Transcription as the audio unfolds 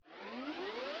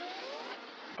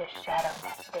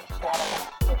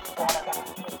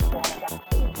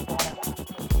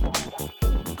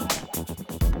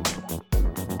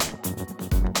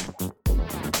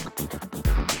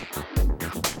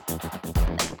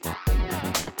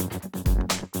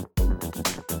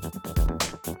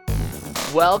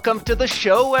Welcome to the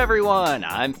show, everyone!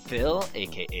 I'm Phil,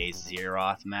 aka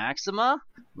Zeroth Maxima.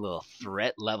 Little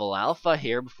threat level alpha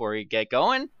here before we get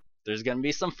going. There's gonna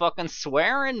be some fucking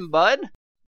swearing, bud!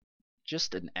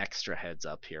 Just an extra heads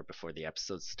up here before the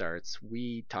episode starts.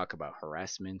 We talk about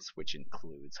harassments, which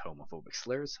includes homophobic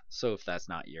slurs. So if that's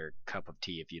not your cup of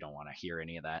tea, if you don't want to hear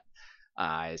any of that,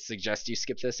 I suggest you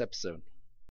skip this episode.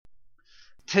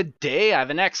 Today I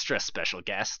have an extra special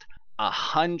guest.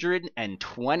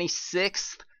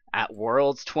 126th at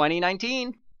Worlds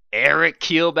 2019, Eric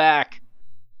Keelback.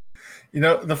 You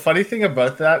know, the funny thing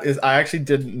about that is I actually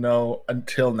didn't know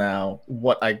until now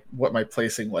what my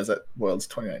placing was at Worlds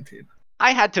 2019.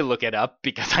 I had to look it up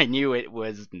because I knew it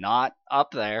was not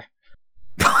up there.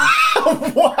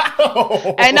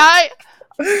 Wow! And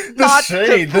not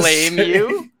to blame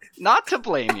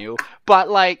you, but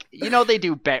like, you know, they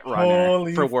do bet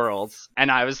runner for Worlds, and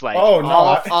I was like,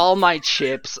 all my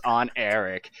chips on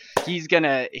Eric.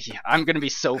 I'm gonna be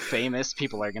so famous.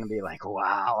 People are gonna be like,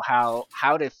 wow,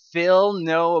 how did Phil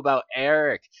know about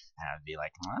Eric? And I'd be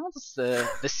like, well, that's the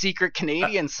secret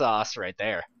Canadian sauce right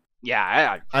there.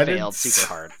 Yeah, I failed super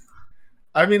hard.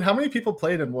 I mean, how many people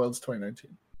played in Worlds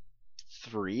 2019?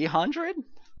 300?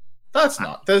 That's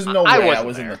not. There's no way I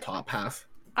was in the top half.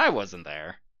 I wasn't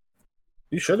there.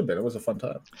 You should have been. It was a fun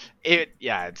time. It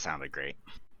sounded great.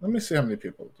 Let me see how many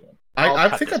people are doing. I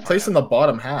think I placed in the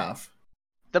bottom half.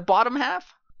 The bottom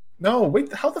half? No,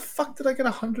 wait. How the fuck did I get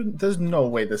 100? There's no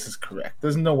way this is correct.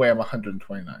 There's no way I'm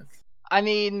 129th. I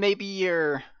mean, maybe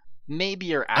you're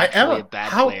actually a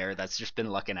bad player that's just been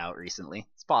lucking out recently.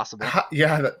 It's possible.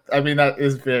 That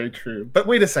is very true. But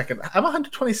wait a second. I'm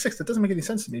 126th. That doesn't make any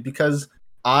sense to me because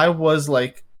I was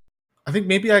like, I think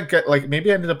maybe I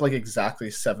ended up like exactly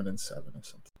 7 and 7 or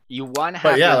something. You won half.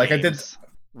 But yeah, like games,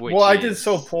 I did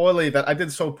so poorly.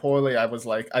 I was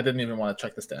like, I didn't even want to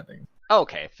check the standing.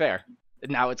 Okay, fair.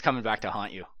 Now it's coming back to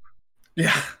haunt you.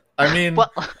 Yeah, I mean,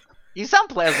 well, you sound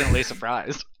pleasantly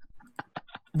surprised.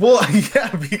 Well,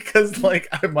 yeah, because like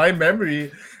my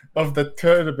memory of the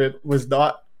tournament was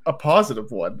not a positive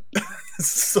one.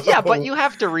 So... Yeah, but you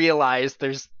have to realize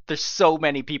there's so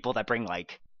many people that bring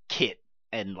like kit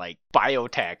and like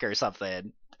biotech or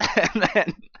something, and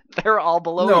then they're all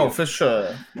below you. No, for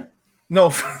sure. No,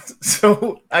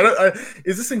 so I don't.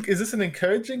 Is this an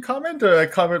encouraging comment or a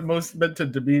comment most meant to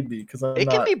demean me? Because it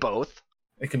can be both.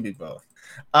 It can be both.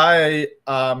 I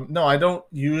don't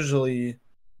usually.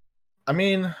 I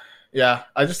mean, yeah,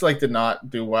 I just like did not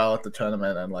do well at the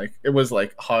tournament, and like it was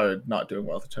like hard not doing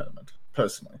well at the tournament.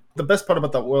 Personally, the best part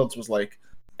about that Worlds was like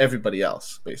everybody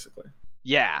else, basically.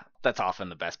 Yeah, that's often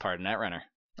the best part of Netrunner.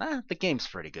 The game's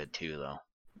pretty good too, though.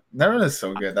 Netrunner is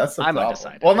so good. That's the problem.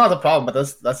 Undecided. Well, not the problem, but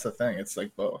that's the thing. It's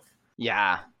like both.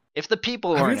 Yeah, if the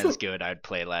people weren't as good, I'd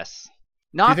play less.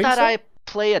 Not that I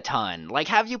play a ton. Like,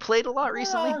 have you played a lot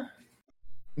recently?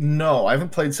 No, I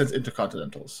haven't played since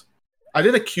Intercontinentals. I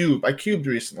did a cube. I cubed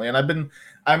recently, and I've been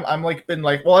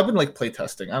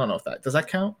playtesting. I don't know if that does that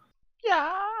count.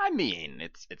 Yeah, I mean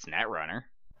it's Netrunner.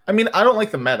 I mean, I don't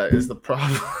like the meta is the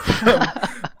problem,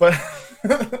 but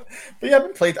yeah,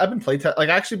 I've been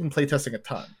actually been playtesting a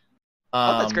ton.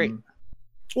 That's great.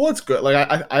 Well, it's good.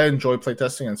 Like I enjoy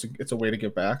playtesting, and it's a way to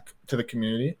give back to the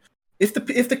community. If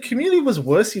the community was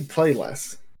worse, you'd play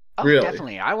less. Oh, really.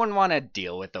 Definitely. I wouldn't want to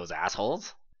deal with those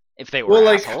assholes if they were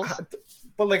assholes.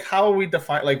 But like, how are we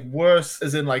define like worse?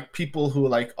 As in like people who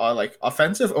like are like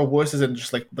offensive, or worse as in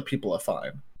just like the people are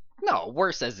fine? No,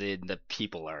 worse as in the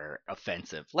people are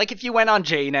offensive. Like, if you went on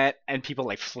JNet and people,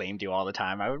 like, flamed you all the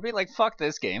time, I would be like, fuck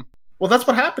this game. Well, that's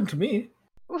what happened to me.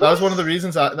 That was one of the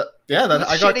reasons I got called,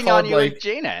 on you like... with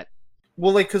JNet.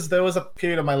 Well, like, because there was a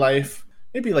period of my life,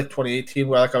 maybe, like, 2018,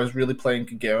 where, like, I was really playing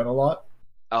Gagarin a lot.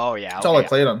 Oh, yeah. That's all I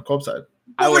played on Corpside.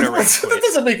 I would have That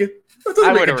doesn't make it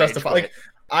justified. Like,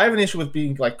 I have an issue with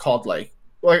being, like, called, like...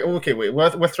 Okay, wait,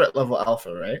 we're threat level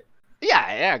alpha, right?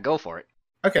 Yeah, go for it.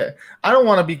 Okay, I don't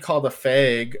want to be called a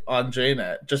fag on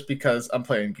JNet just because I'm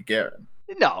playing Gagarin.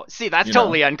 No, see, that's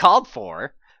totally uncalled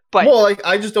for. But well, like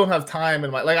I just don't have time in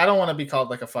my I don't want to be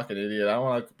called like a fucking idiot. I don't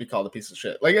want to be called a piece of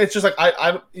shit. Like it's just like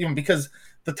I because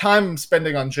the time I'm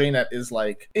spending on JNet is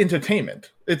like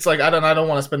entertainment. It's like I don't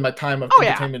want to spend my time of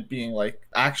entertainment being like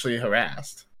actually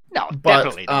harassed. No,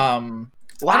 definitely.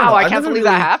 Wow, I can't believe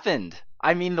that happened.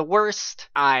 I mean, the worst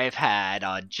I've had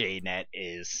on JNet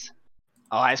is...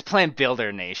 Oh, I was playing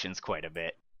Builder Nations quite a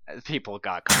bit. People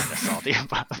got kind of salty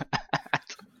about that.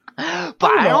 I But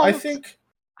don't I know. I don't, think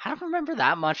I don't remember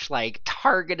that much like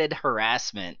targeted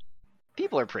harassment.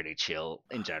 People are pretty chill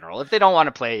in general. If they don't want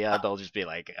to play, they'll just be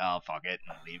like, "Oh, fuck it,"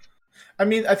 and leave. I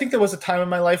mean, I think there was a time in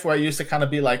my life where I used to kind of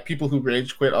be like, people who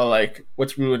rage quit are like,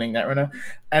 what's ruining Netrunner?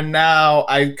 And now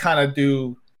I kind of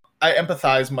do. I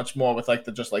empathize much more with like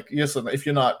the just like, yes, if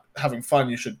you're not having fun,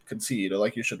 you should concede, or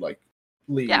like you should like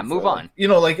leave. Yeah, move or, on.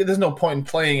 like there's no point in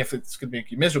playing if it's gonna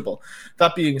make you miserable.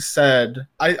 That being said,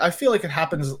 I feel like it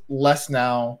happens less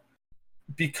now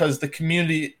because the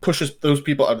community pushes those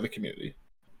people out of the community.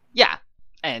 Yeah,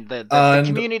 and the And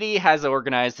community has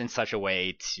organized in such a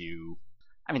way to,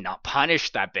 I mean, not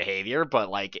punish that behavior,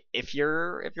 but like if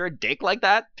you're a dick like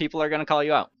that, people are gonna call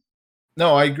you out.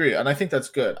 no, I agree, and I think that's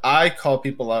good. I call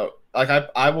people out. Like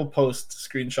I will post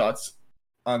screenshots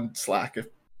on Slack if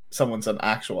someone's an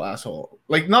actual asshole.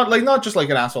 Not just like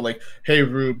an asshole, like hey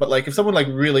rude, but like if someone like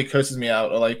really curses me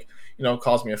out or like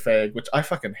calls me a fag, which I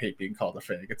fucking hate being called a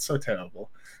fag. It's so terrible.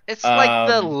 It's like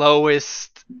the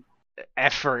lowest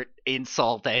effort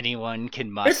insult anyone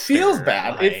can muster. It feels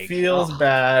bad. Like, it feels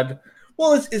bad.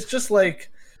 Well, it's just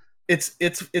like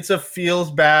it's a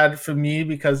feels bad for me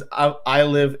because I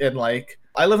live in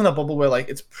a bubble where like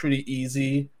it's pretty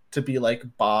easy to be like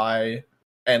bi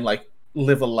and like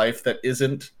live a life that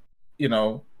isn't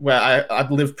where I've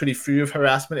lived pretty free of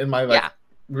harassment in my like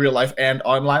real life and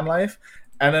online life.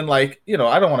 And then I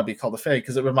don't want to be called a fag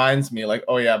because it reminds me like,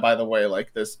 oh yeah, by the way,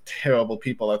 like there's terrible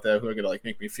people out there who are gonna like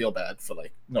make me feel bad for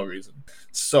like no reason.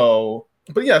 So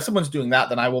but yeah, if someone's doing that,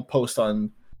 then I will post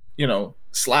on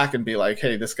Slack and be like,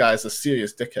 hey, this guy's a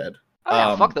serious dickhead.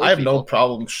 Fuck those I have people. no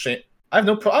problem I have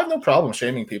no problem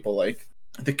shaming people. Like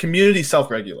the community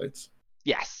self-regulates.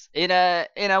 Yes, in a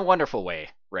wonderful way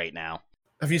right now.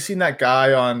 Have you seen that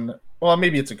guy on? Well,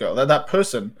 maybe it's a girl. That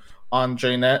person on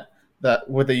JNet that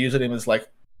where the username is like,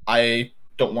 I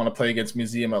don't want to play against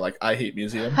museum or like I hate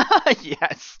museum.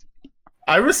 Yes,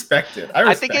 I respect it.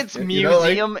 I think it's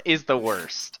museum is the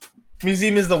worst.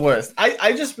 Museum is the worst.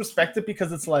 I just respect it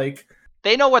because it's like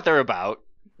they know what they're about.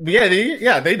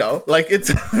 Yeah, they know. Like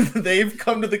it's they've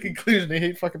come to the conclusion they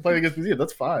hate fucking playing against museum.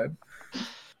 That's fine.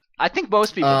 I think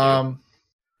most people do.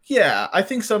 Yeah, I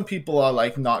think some people are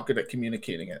like not good at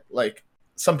communicating it. Like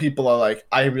some people are like,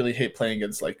 I really hate playing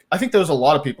against like I think there was a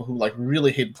lot of people who like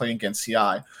really hated playing against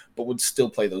CI, but would still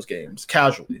play those games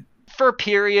casually. For a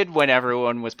period when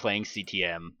everyone was playing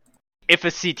CTM, if a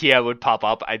CTM would pop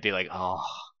up, I'd be like, oh,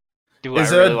 do I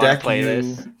really want to play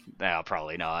this? No,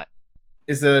 probably not.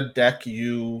 Is there a deck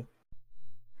you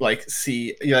like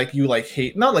see you like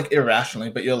hate, not like irrationally,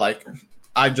 but you're like,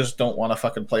 I just don't want to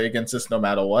fucking play against this no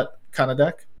matter what kind of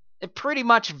deck? Pretty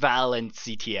much Val and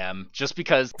CTM, just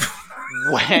because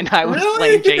when I was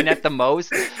playing JNet the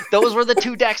most, those were the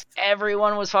two decks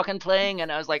everyone was fucking playing,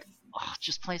 and I was like, oh,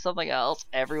 just play something else.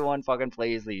 Everyone fucking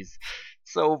plays these.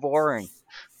 So boring.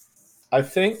 I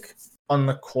think on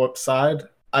the Corp side,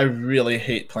 I really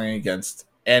hate playing against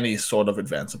any sort of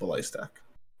advanceable ice deck.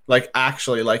 Like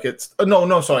actually, like it's no.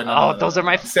 Those are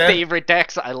my favorite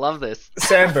decks. I love this.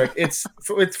 Sandberg. It's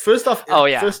first off. Oh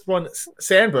yeah. First one,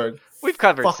 Sandberg. We've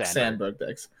covered Sandberg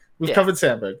decks. We've covered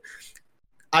Sandberg.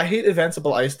 I hate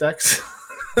advanceable ice decks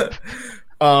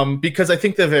because I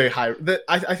think they're very high.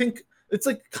 I think it's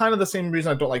like kind of the same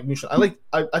reason I don't like Mushin.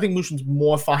 I think Mushin's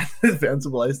more fine than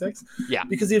advanceable ice decks. Yeah.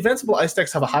 Because the advanceable ice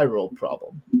decks have a high roll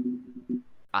problem.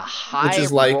 A high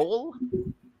roll?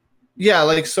 Yeah,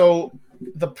 like so.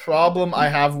 The problem I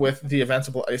have with the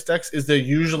advanceable ice decks is they're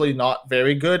usually not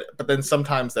very good, but then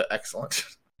sometimes they're excellent.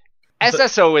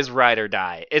 SSO is ride or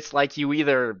die. It's like you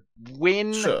either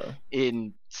win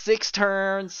in 6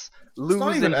 turns,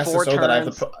 lose in 4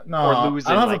 turns, or lose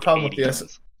in like 80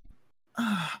 turns.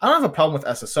 I don't have a problem with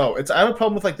SSO. I have a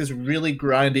problem with like this really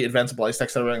grindy advanceable ice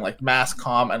decks that are running like mass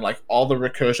comm and like all the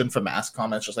recursion for mass comm.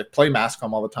 And it's just like play mass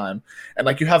comm all the time. And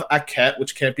like you have Akhet,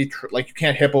 which can't be like you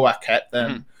can't hippo Akhet then.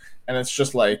 Mm-hmm. And it's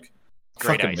just like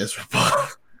great fucking ice. miserable.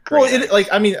 Well,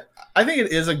 I think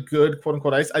it is a good quote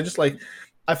unquote ice. I just like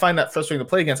I find that frustrating to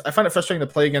play against. I find it frustrating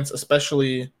to play against,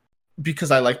 especially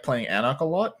because I like playing Anarch a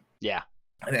lot. Yeah.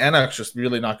 And Anarch's just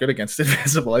really not good against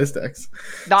advanceable ice decks.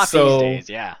 Not these days,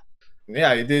 yeah.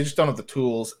 Yeah, they just don't have the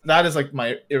tools. That is like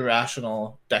my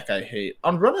irrational deck I hate.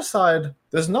 On runner side,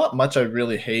 there's not much I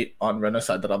really hate on runner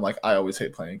side that I'm like, I always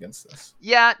hate playing against this.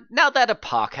 Yeah, now that a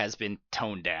POC has been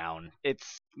toned down,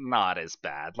 it's not as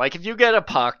bad. Like if you get a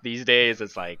POC these days,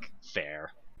 it's like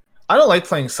fair. I don't like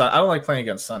playing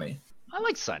against Sunny. I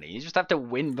like Sunny. You just have to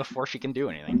win before she can do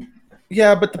anything.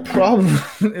 Yeah, but the problem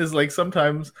is like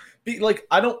sometimes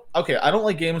I don't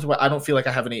like games where I don't feel like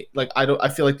I have any I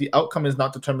feel like the outcome is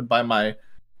not determined by my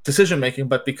decision making,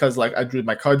 but because like I drew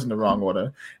my cards in the wrong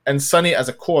order. And Sunny as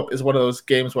a corp is one of those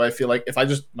games where I feel like if I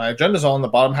just my agenda's all in the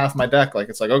bottom half of my deck, like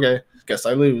it's like okay, guess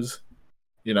I lose.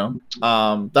 You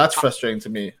know, that's frustrating to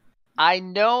me. I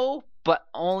know, but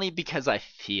only because I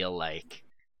feel like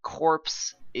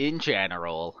corpse in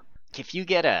general, if you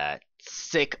get a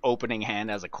sick opening hand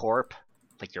as a corp,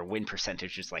 like your win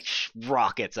percentage just like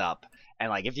rockets up. And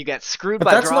like if you get screwed But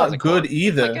by that's draw as not a good corp,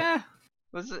 either.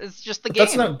 it's like it's just the But game.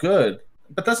 that's not good.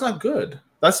 But that's not good.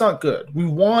 That's not good.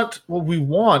 What we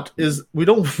want is we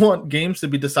don't want games to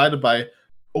be decided by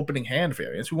opening hand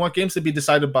variance. We want games to be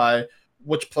decided by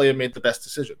which player made the best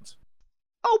decisions.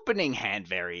 Opening hand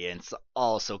variance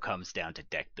also comes down to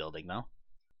deck building, though.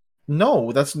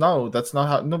 No, that's not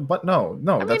how. No, but no,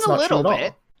 I that's mean, a not true little at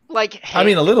bit. all. Like, I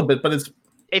mean, a little bit, but it's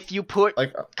if you put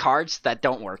like cards that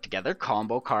don't work together,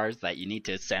 combo cards that you need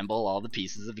to assemble all the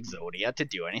pieces of Exodia to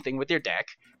do anything with your deck,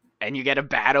 and you get a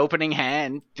bad opening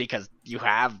hand because you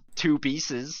have 2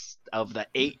 pieces of the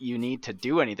 8 you need to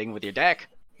do anything with your deck,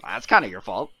 well, that's kind of your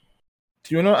fault.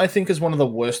 Do you know what I think is one of the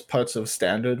worst parts of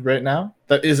Standard right now?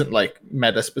 That isn't like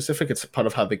meta specific. It's part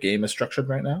of how the game is structured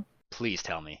right now. Please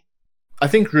tell me. I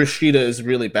think Rashida is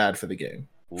really bad for the game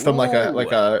from like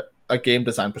Ooh. a game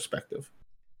design perspective.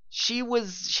 She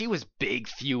was big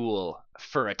fuel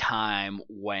for a time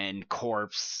when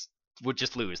Corpse would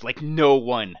just lose. Like no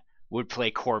one would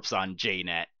play Corpse on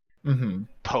JNet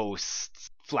post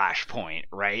Flashpoint,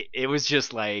 right? It was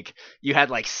just like you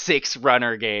had like 6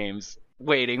 runner games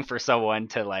waiting for someone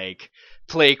to like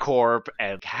play Corp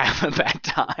and have a bad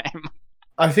time.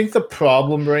 I think the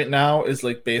problem right now is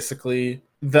like basically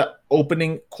the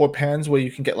opening Corp hands where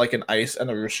you can get like an Ice and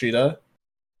a Rashida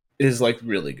is like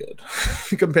really good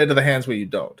compared to the hands where you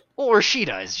don't. Well,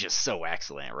 Rashida is just so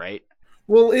excellent, right?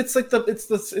 Well, it's like it's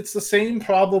the same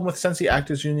problem with Sensi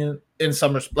Actors Union in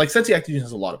some like Sensi Actors Union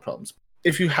has a lot of problems.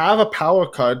 If you have a power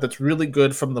card that's really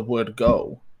good from the word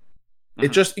go,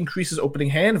 it just increases opening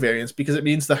hand variance because it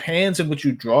means the hands in which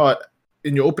you draw it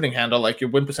in your opening hand are like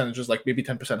your win percentage is like maybe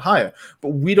 10% higher. But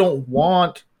we don't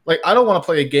want like I don't want to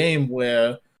play a game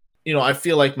where I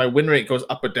feel like my win rate goes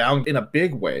up or down in a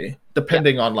big way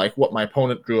depending on like what my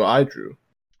opponent drew or I drew.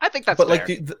 I think that's but fair.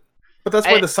 like but that's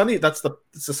why it's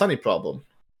the Sunny problem.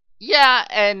 Yeah,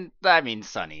 and I mean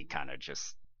Sunny kind of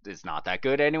just is not that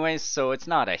good anyways, so it's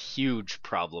not a huge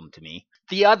problem to me.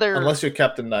 The other unless you're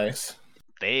Captain Nice.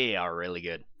 They are really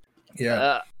good.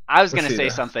 Yeah. I was going to say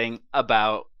something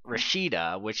about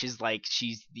Rashida, which is like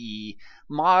she's the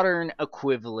modern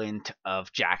equivalent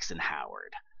of Jackson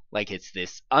Howard. Like it's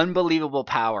this unbelievable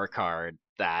power card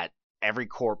that every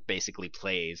corp basically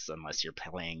plays unless you're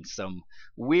playing some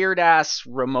weird ass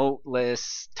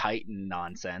remoteless Titan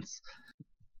nonsense.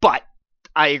 But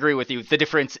I agree with you. The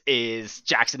difference is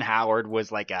Jackson Howard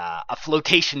was like a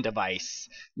flotation device,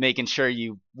 making sure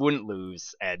you wouldn't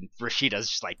lose, and Rashida's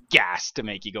just like gas to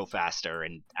make you go faster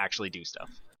and actually do stuff.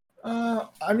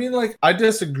 I mean, like, I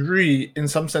disagree in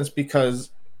some sense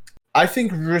because I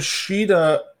think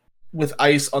Rashida with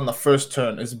ice on the first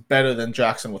turn is better than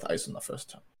Jackson with ice on the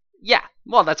first turn. Yeah,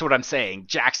 well, that's what I'm saying.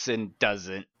 Jackson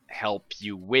doesn't help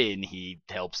you win, he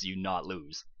helps you not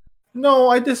lose. No,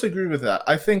 I disagree with that.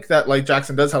 I think that like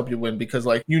Jackson does help you win because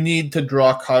like you need to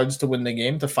draw cards to win the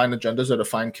game, to find agendas or to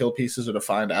find kill pieces or to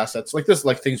find assets. Like this,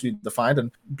 like things we defined,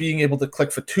 and being able to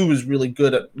click for 2 is really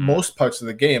good at most parts of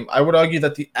the game. I would argue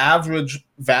that the average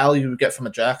value you get from a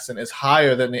Jackson is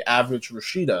higher than the average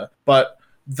Rashida, but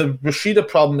the Rashida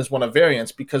problem is one of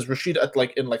variance because Rashida at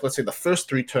like in like let's say the first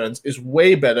 3 turns is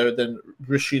way better than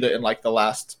Rashida in like the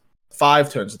last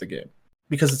 5 turns of the game.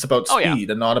 Because it's about speed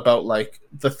and not about like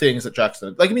the things that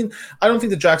Jackson like. I mean, I don't think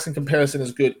the Jackson comparison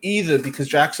is good either because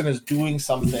Jackson is doing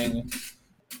something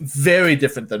very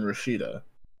different than Rashida.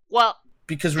 Well,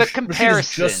 because the comparison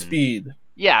is just speed.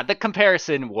 Yeah, the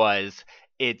comparison was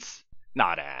it's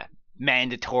not a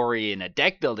mandatory in a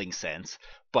deck building sense,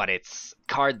 but it's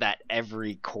card that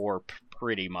every corp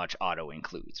pretty much auto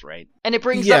includes, right? And it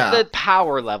brings up the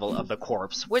power level of the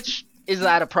corps, which is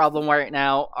that a problem right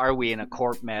now? Are we in a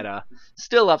corp meta?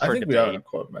 Still up for debate. I think we are in a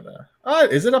corp meta.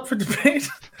 Is it up for debate?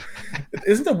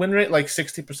 Isn't the win rate like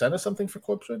 60% or something for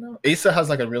corps right now? Asa has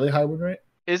like a really high win rate.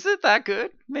 Is it that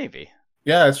good? Maybe.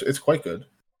 Yeah, it's quite good.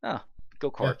 Oh, go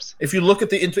corps. Yeah. If you look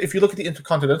at the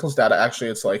Intercontinentals data,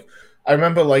 actually, it's like I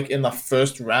remember like in the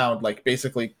first round, like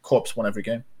basically corps won every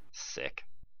game. Sick.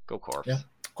 Go corps. Yeah,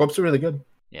 corps are really good.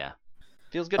 Yeah,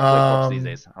 feels good to play corps these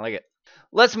days. I like it.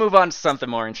 Let's move on to something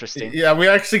more interesting. Yeah, we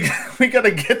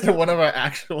gotta get to one of our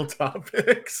actual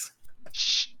topics.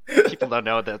 Shh. People don't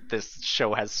know that this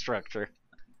show has structure.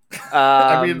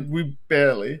 I mean, we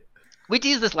barely. We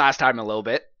teased this last time a little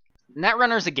bit.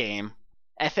 Netrunner's a game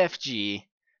FFG,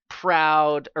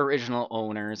 proud original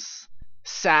owners,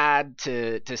 sad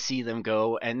to see them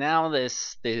go, and now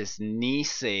this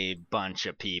NISEI bunch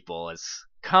of people has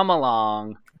come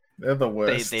along. They're the They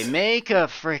worst. they make a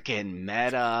freaking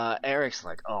meta. Eric's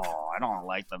like, oh, I don't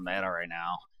like the meta right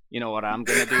now. You know what I'm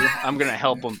gonna do? I'm gonna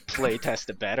help him play test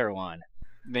a better one.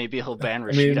 Maybe he'll ban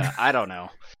Rashida. I don't know.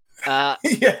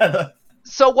 Yeah.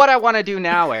 So what I want to do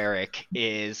now, Eric,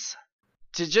 is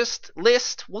to just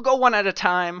list. We'll go one at a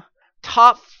time.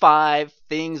 Top 5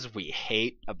 things we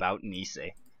hate about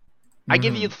NISEI. I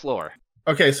give you the floor.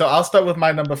 Okay, so I'll start with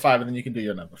my number 5, and then you can do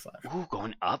your number 5. Ooh,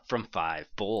 going up from 5.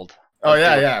 Bold. Oh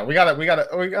yeah. We got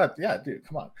it. Yeah, dude,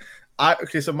 come on.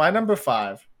 Okay, so my number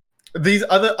 5. These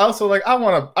other also like I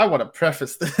want to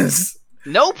preface this.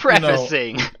 No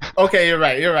prefacing. Okay, you're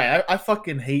right. I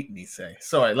fucking hate NISEI.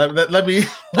 Sorry, let me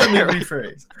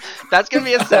rephrase. That's gonna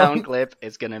be a sound clip.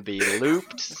 It's gonna be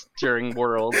looped during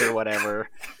Worlds or whatever.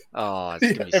 Oh,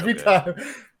 it's gonna be so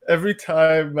every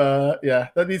time. Yeah,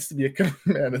 that needs to be a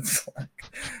command in Slack.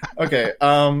 Okay.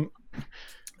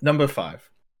 Number 5.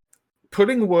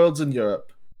 Putting Worlds in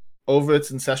Europe over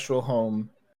its ancestral home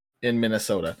in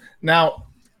Minnesota. Now,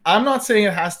 I'm not saying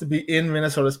it has to be in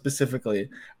Minnesota specifically.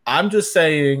 I'm just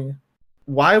saying,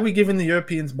 why are we giving the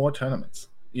Europeans more tournaments?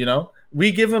 You know,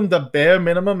 we give them the bare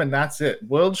minimum, and that's it.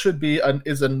 Worlds should be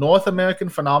is a North American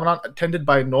phenomenon attended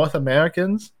by North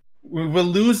Americans. We're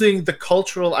losing the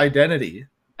cultural identity.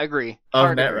 Agree.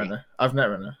 Of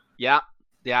Netrunner. Yeah,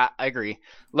 I agree.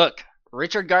 Look,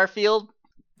 Richard Garfield,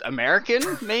 American,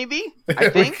 maybe. I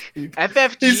think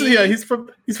FFG.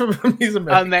 He's American.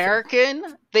 American.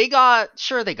 They got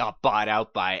bought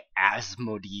out by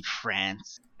Asmodee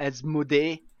France.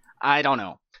 Asmodee. I don't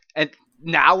know. And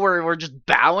now we're just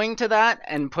bowing to that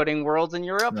and putting Worlds in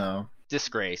Europe. No.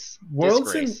 Disgrace.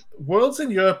 Worlds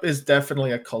in Europe is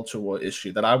definitely a culture war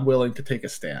issue that I'm willing to take a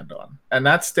stand on, and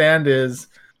that stand is.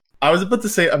 I was about to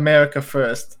say America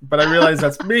first, but I realized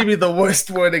that's maybe the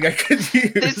worst wording I could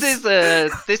use.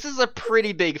 This is a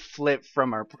pretty big flip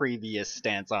from our previous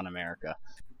stance on America.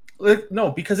 No,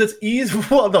 because it's easy.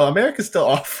 Well, no, America's still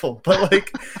awful, but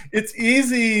like it's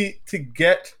easy to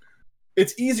get.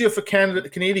 It's easier for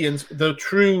Canadians, the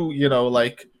true,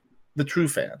 the true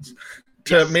fans,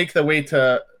 to make their way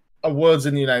to Worlds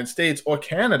in the United States or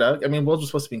Canada. I mean, Worlds was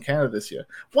supposed to be in Canada this year.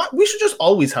 What? We should just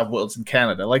always have Worlds in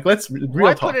Canada. Like, let's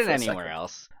Why put it anywhere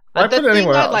else? The thing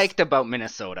I liked about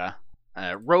Minnesota,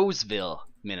 Roseville,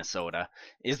 Minnesota,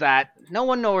 is that no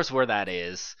one knows where that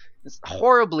is. It's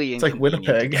horribly inconvenient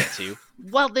to get to.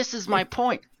 Well, this is my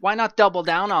point. Why not double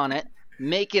down on it?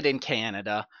 Make it in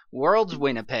Canada. Worlds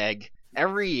Winnipeg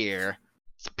every year.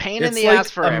 It's a pain in the ass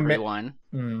for everyone.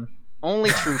 Only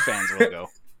true fans will go.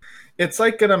 It's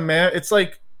like It's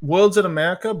like Worlds in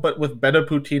America, but with better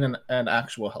poutine and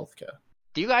actual healthcare.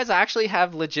 Do you guys actually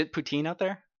have legit poutine out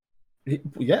there?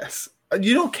 Yes.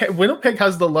 You don't. Winnipeg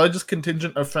has the largest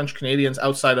contingent of French Canadians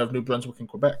outside of New Brunswick and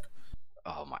Quebec.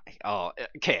 Oh,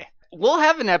 okay. We'll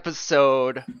have an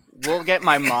episode. We'll get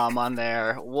my mom on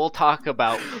there. We'll talk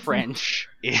about French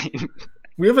in.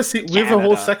 We have a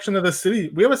whole section of the city.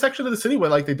 We have a section of the city where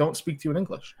like they don't speak to you in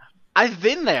English. I've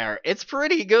been there. It's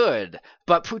pretty good.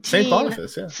 But poutine... St.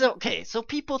 Boniface, yeah. So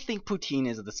people think poutine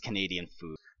is this Canadian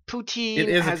food.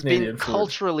 Poutine has been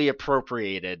culturally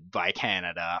appropriated by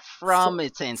Canada from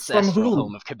its ancestral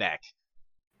home of Quebec.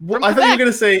 Well, I thought you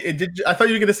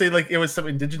were gonna say like it was some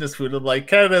indigenous food. I'm like,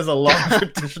 Canada has a long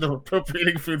tradition of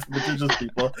appropriating food from indigenous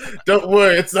people. Don't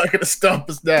worry, it's not gonna stop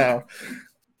us now.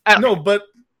 No, but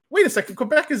wait a second.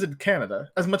 Quebec is in Canada,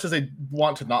 as much as I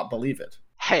want to not believe it.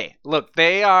 Hey, look,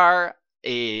 they are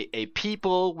a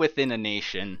people within a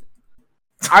nation.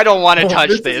 I don't want to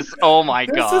touch this. Oh my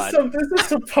god. This is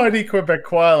some party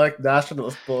Quebecois like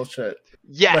nationalist bullshit.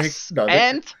 Yes,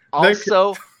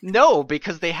 no,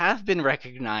 because they have been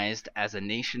recognized as a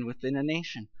nation within a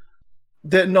nation.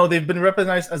 They've been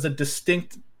recognized as a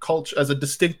distinct culture, as a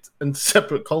distinct and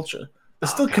separate culture. They're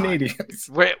still Canadians.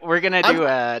 We're gonna do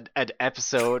an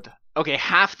episode. Okay,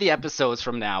 half the episodes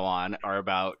from now on are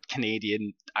about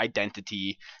Canadian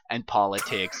identity and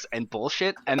politics and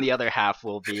bullshit, and the other half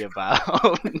will be about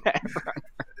Netrunner.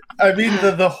 I mean,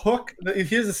 the hook...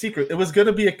 Here's the secret. It was going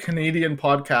to be a Canadian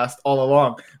podcast all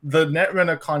along. The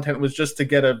Netrunner content was just to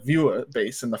get a viewer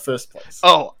base in the first place.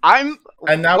 Oh,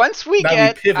 once we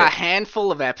get a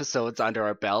handful of episodes under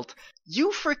our belt,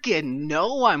 you freaking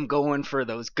know I'm going for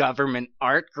those government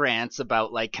art grants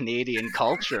about, like, Canadian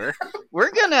culture.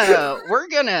 We're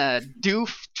gonna do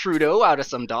Trudeau out of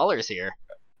some dollars here.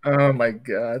 Oh my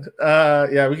god.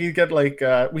 Yeah, we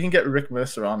can get Rick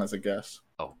Mercer on as a guest.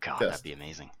 Oh god, that'd be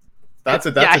amazing. That's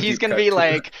Yeah, a he's deep gonna cut be too.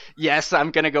 like, yes,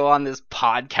 I'm gonna go on this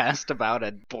podcast about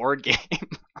a board game.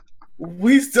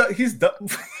 He's done. He's done.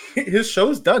 His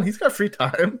show's done. He's got free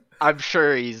time. I'm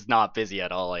sure he's not busy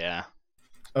at all, yeah.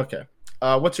 Okay.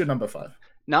 What's your number 5?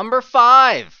 Number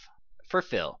 5 for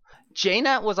Phil.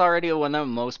 JNet was already one of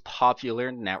the most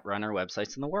popular netrunner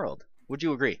websites in the world. Would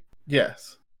you agree?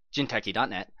 Yes.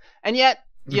 Jinteki.net. And yet,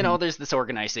 you know, there's this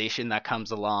organization that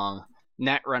comes along,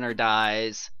 Netrunner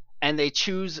dies, and they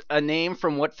choose a name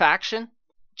from what faction?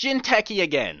 Jinteki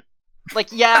again. Like,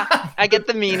 yeah, I get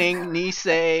the meaning.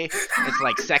 Nisei. It's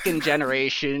like second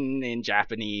generation in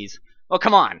Japanese. Oh,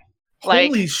 come on. Like,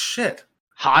 Holy shit.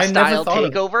 Hostile thought of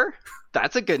it. Takeover?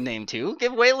 That's a good name, too.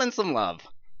 Give Waylon some love.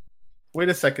 Wait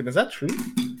a second. Is that true?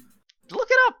 Look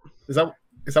it up. Is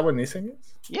that what Nisei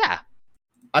means? Yeah.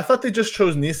 I thought they just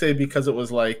chose Nisei because it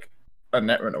was like a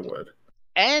netrunner word.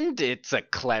 And it's a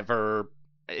clever...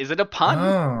 Is it a pun?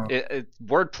 Oh. It's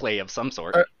wordplay of some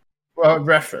sort.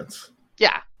 Reference.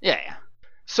 Yeah.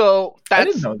 So I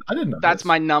didn't know. That's this.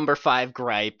 my number 5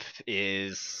 gripe.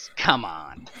 Is come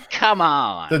on.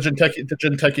 The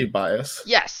Jinteki bias.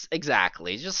 Yes,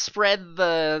 exactly. Just spread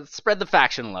the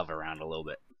faction love around a little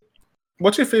bit.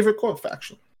 What's your favorite Corp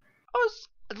faction?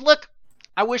 Look,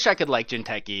 I wish I could like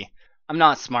Jinteki. I'm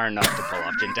not smart enough to pull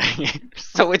off Jinteki,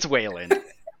 so it's Waylon.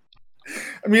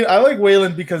 I mean, I like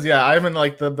Waylon because I'm in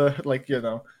like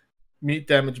the meat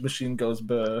damage machine goes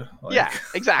burr. Like... Yeah,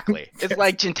 exactly. It's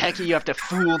like Jinteki, you have to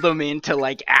fool them into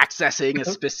like accessing a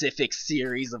specific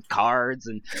series of cards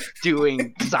and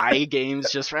doing Zai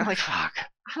games just for like, fuck.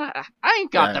 I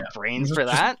ain't got the brains for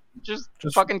that. Just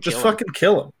fucking kill him. Fucking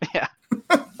kill him. Yeah.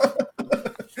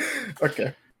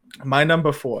 Okay. My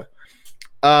number 4.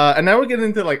 And now we're getting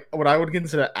into like what I would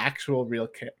consider actual real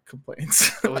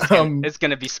complaints. It's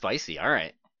gonna be spicy. All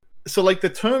right. So like the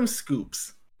term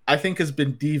scoops, I think has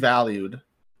been devalued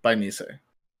by NISEI.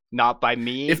 Not by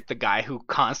me, the guy who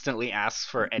constantly asks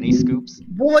for any scoops.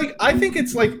 Well, like I think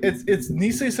it's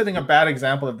NISEI setting a bad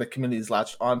example that the community's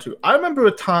latched onto. I remember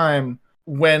a time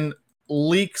when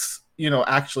leaks,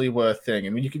 actually were a thing. I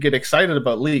mean, you could get excited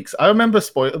about leaks. I remember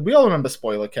we all remember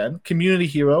Spoiler Ken, Community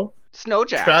Hero,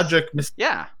 Snowjack,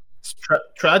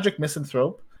 Tragic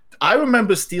Misanthrope. I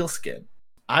remember Steel Skin,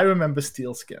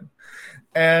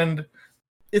 and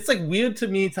it's like weird to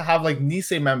me to have like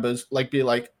Nisei members like be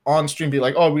like on stream be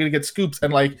like, oh, we're gonna get scoops,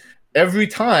 and like every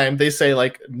time they say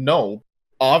like no,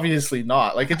 obviously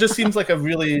not. Like it just seems like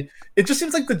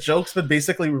the jokes would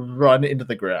basically run into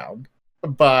the ground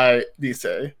by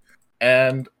Nisei,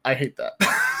 and I hate that.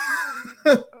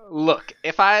 Look,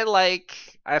 if I like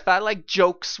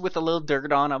jokes with a little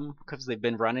dirt on them because they've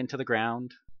been run into the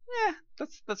ground,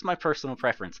 that's my personal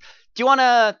preference. Do you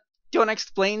wanna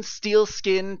explain Steel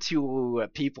Skin to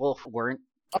people who weren't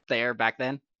up there back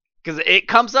then? Because it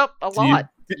comes up a lot.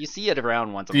 You see it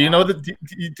around once. Do you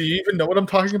even know what I'm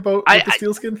talking about with the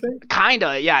Steel Skin thing?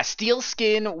 Kinda, yeah. Steel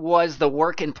Skin was the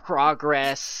work in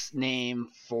progress name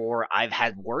for I've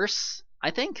Had Worse,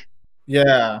 I think.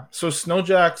 Yeah. So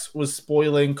Snowjax was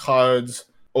spoiling cards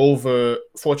over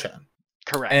 4chan.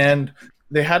 Correct. And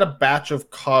they had a batch of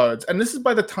cards, and this is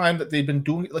by the time that they've been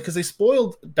doing, like, because they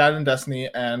spoiled Dad and Destiny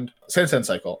and Sand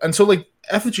Cycle, and so like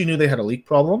FFG knew they had a leak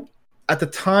problem. At the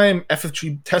time,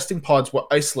 FFG testing pods were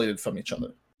isolated from each other.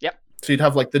 Yep. So you'd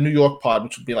have like the New York pod,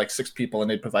 which would be like 6 people, and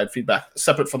they'd provide feedback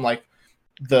separate from like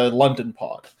the London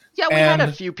pod. Yeah, we had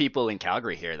a few people in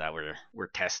Calgary here that were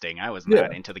testing. I was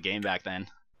not into the game back then.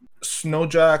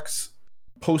 Snowjax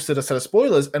posted a set of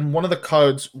spoilers, and one of the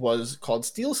cards was called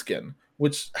Steel Skin,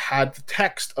 which had the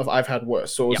text of I've Had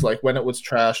Worse. So it was like when it was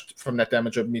trashed from net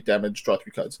damage or meat damage, draw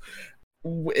 3 cards.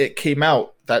 It came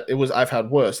out that it was I've Had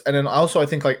Worse. And then also I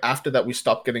think like after that we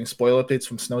stopped getting spoiler updates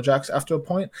from Snowjax after a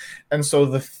point. And so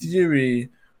the theory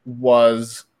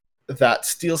was that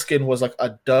Steel Skin was like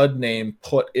a dud name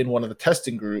put in one of the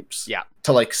testing groups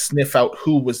to like sniff out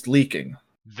who was leaking.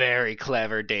 Very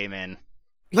clever, Damon.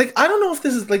 Like, I don't know if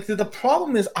this is like the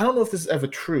problem is I don't know if this is ever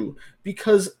true,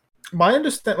 because my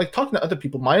understanding, like talking to other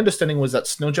people, my understanding was that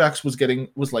Snowjax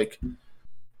was like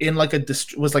in like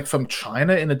was like from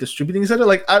China in a distributing center.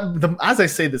 Like as I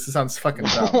say this, it sounds fucking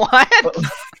dumb. What?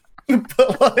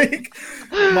 But like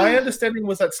my understanding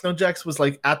was that Snowjax was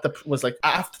like after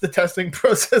the testing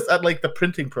process at like the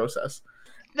printing process.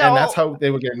 No, and that's how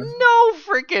they were getting this. No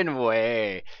freaking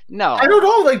way. No. I don't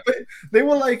know. Like they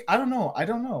were like, I don't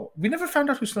know. We never found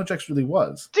out who Snowjax really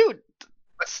was. Dude,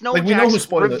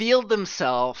 Snowjax revealed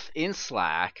themselves in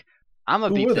Slack. I'm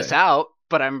gonna beat this out,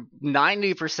 but I'm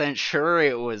 90% sure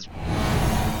it was.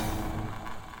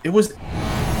 It was.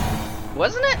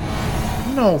 Wasn't it?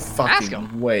 No Ask him.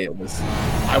 fucking way it was.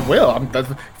 I will. That's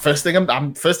the first thing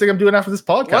I'm doing after this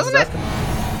podcast. Wasn't it?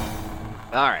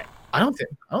 All right. I don't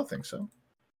think so.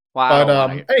 Well,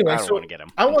 But anyway, so get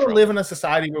him I want to live in a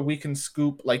society where we can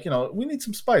scoop, like, we need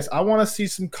some spice. I want to see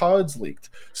some cards leaked.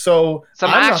 So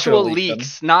some I'm actual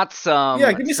leaks, not some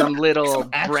give me some little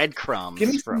some breadcrumbs.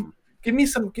 Give me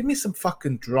some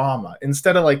fucking drama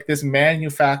instead of like this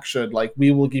manufactured, like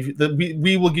we will give you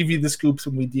the scoops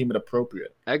when we deem it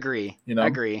appropriate. Agree.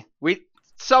 Agree.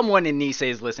 Someone in NISEI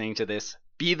is listening to this.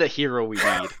 Be the hero we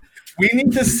need. We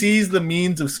need to seize the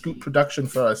means of scoop production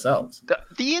for ourselves.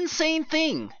 The insane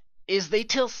thing is they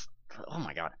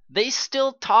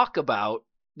still talk about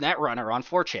Netrunner on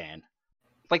 4chan.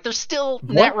 Like there's still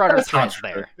Netrunner threads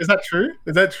there. Is that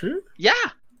true? Yeah.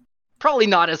 Probably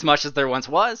not as much as there once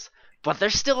was, but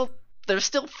there's still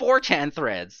 4chan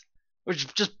threads,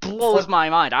 which just blows my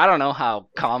mind. I don't know how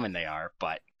common they are,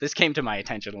 but this came to my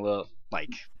attention a little, like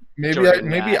maybe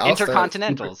I'll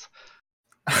Intercontinentals.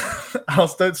 I'll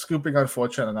start scooping on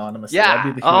 4chan anonymously.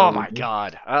 Yeah. Oh my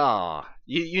god. Oh,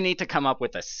 you need to come up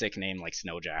with a sick name like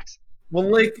Snowjacks. Well,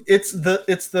 like it's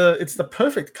the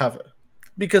perfect cover,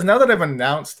 because now that I've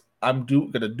announced I'm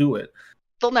gonna do it,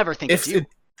 they'll never think of you.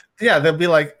 Yeah, they'll be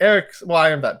like, Eric's. Well, I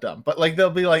am that dumb, but like they'll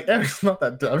be like, Eric's not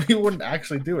that dumb. He wouldn't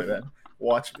actually do it. Then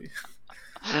watch me.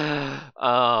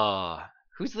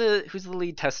 Who's the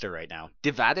lead tester right now?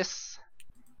 Divadis?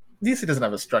 DC doesn't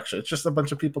have a structure. It's just a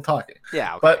bunch of people talking.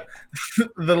 Yeah, okay. But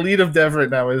the lead of dev right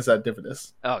now is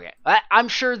Divadis. Okay, I'm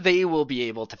sure they will be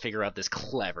able to figure out this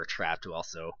clever trap to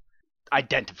also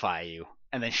identify you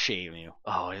and then shame you.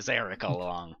 Oh, is Eric all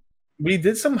along? We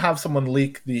did have someone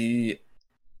leak the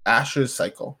Asher's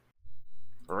cycle.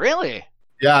 Really?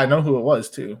 Yeah, I know who it was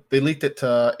too. They leaked it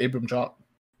to Abram Job.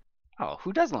 Oh,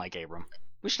 who doesn't like Abram?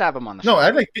 We should have him on the show. No,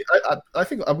 I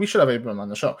think we should have Abram on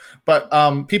the show. But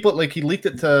people, like, he leaked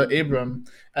it to Abram,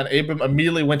 and Abram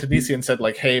immediately went to NISEI and said,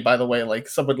 like, hey, by the way, like,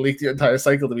 someone leaked your entire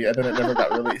cycle to me, and then it never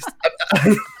got released.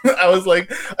 I was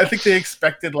like, I think they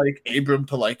expected, like, Abram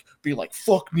to, like, be like,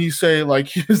 fuck NISEI, like,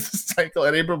 here's the cycle.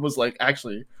 And Abram was like,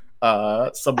 actually,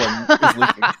 someone is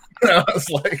leaking. I was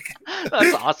like,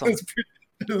 that's awesome.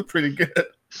 It was pretty good.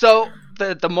 So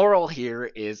the moral here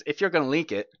is, if you're gonna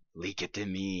leak it to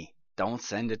me. Don't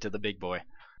send it to the big boy.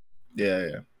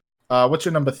 Yeah. What's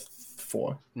your number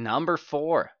 4? Number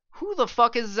 4. Who the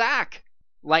fuck is Zach?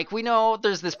 Like, we know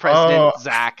there's this president,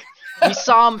 Zach. We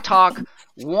saw him talk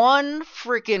one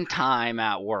freaking time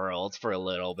at Worlds for a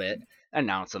little bit,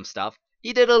 announce some stuff.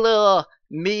 He did a little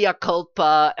mea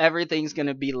culpa, everything's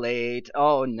gonna be late.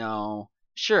 Oh no.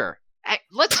 Sure. Hey,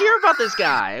 let's hear about this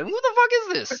guy. Who the fuck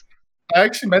is this? I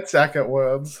actually met Zach at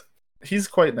Worlds. He's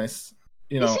quite nice.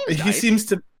 He seems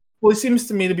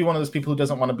to me to be one of those people who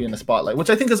doesn't want to be in the spotlight, which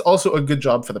I think is also a good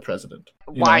job for the president.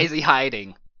 Why is he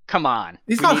hiding? Come on.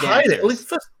 He's not hiding. Like,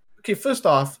 first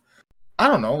off, I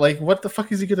don't know. Like, what the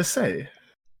fuck is he gonna say?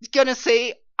 He's gonna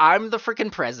say, I'm the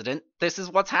freaking president. This is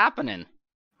what's happening.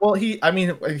 Well, he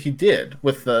did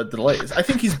with the delays. I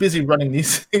think he's busy running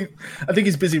NISEI.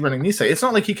 It's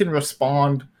not like he can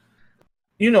respond.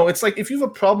 It's like if you have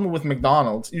a problem with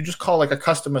McDonald's, you just call like a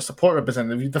customer support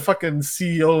representative. The fucking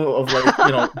CEO of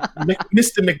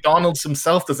Mr. McDonald's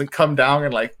himself doesn't come down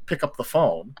and like pick up the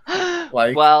phone.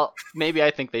 Like, well, maybe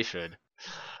I think they should.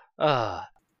 I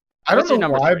don't know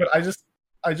why, 3? But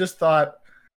I just thought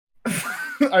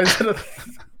I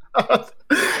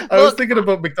was thinking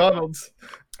about McDonald's.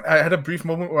 I had a brief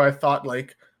moment where I thought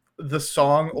like the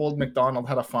song Old MacDonald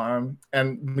Had a Farm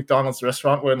and McDonald's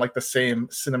restaurant were in like the same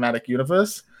cinematic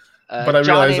universe. But I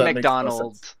realized Johnny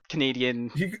MacDonald,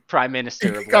 Canadian Prime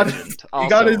Minister of Legend. He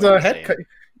got his head cut.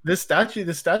 This statue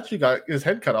got his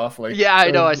head cut off. Like, yeah,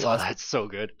 I know. I saw that. It's so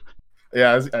good.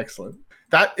 Yeah, it was excellent.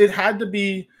 That head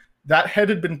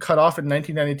had been cut off in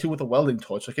 1992 with a welding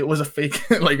torch. Like, it was a fake.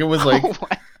 Like, it was like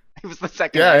it was the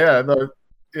second. Head. It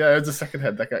was the second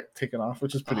head that got taken off,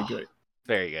 which is pretty great.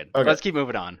 Very good. Okay. Let's keep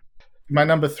moving on. My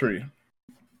number 3.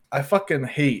 I fucking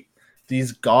hate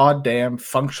these goddamn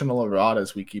functional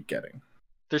erratas we keep getting.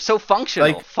 They're so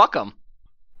functional. Like, fuck them.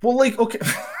 Well, like, okay.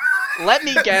 Let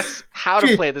me guess how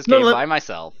to play this game by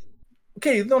myself.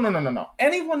 Okay, no.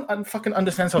 Anyone fucking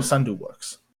understands how Sundu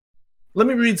works. Let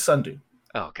me read Sundu.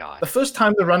 Oh, God. The first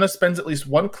time the runner spends at least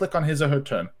 1 click on his or her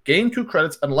turn, gain 2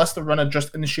 credits unless the runner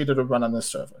just initiated a run on this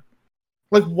server.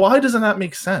 Like, why doesn't that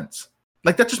make sense?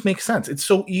 Like, that just makes sense. It's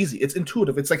so easy. It's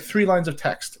intuitive. It's like 3 lines of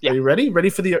text. Yeah. Are you ready? Ready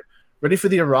for the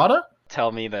errata?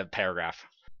 Tell me the paragraph.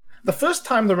 The first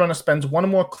time the runner spends 1 or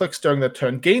more clicks during their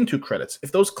turn, gain 2 credits.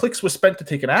 If those clicks were spent to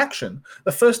take an action,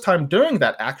 the first time during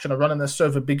that action a run on this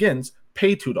server begins,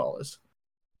 pay $2.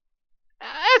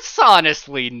 It's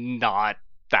honestly not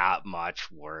that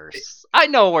much worse. I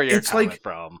know where you're It's coming like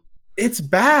from. it's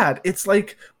bad. It's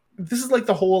like this is like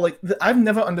the whole like I've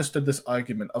never understood this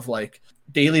argument of like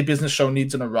daily business show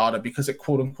needs an errata because it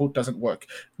quote unquote doesn't work.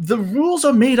 The rules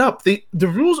are made up. The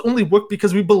rules only work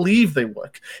because we believe they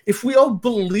work. If we all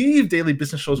believe daily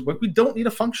business shows work, we don't need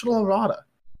a functional errata.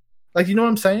 Like, you know what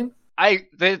I'm saying?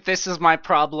 This is my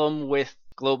problem with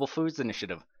Global Foods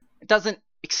Initiative. It doesn't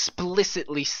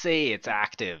explicitly say it's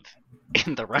active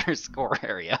in the runner score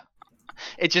area.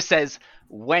 It just says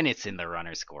when it's in the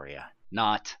runner score area,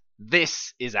 not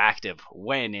this is active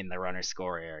when in the runner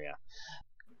score area.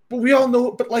 But we all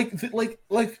know. But like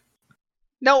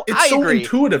No, it's I so agree.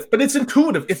 intuitive. But it's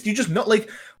intuitive. If you just know, like,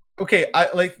 okay, I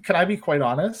like. Can I be quite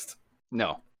honest?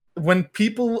 No. When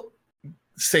people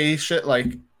say shit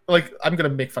like I'm gonna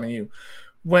make fun of you.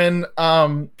 When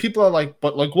people are like,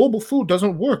 but like global food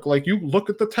doesn't work. Like you look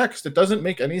at the text, it doesn't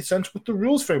make any sense with the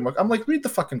rules framework. I'm like, read the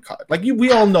fucking card. Like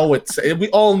we all know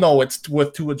it's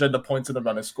worth 2 agenda points in the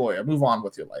runner score. Move on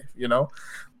with your life, you know?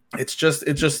 It's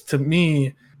just to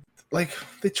me, like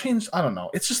they changed, I don't know.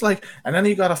 It's just like, and then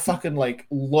you gotta fucking like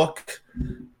look.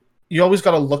 You always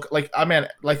gotta look like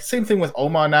like same thing with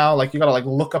Omar now. Like you gotta like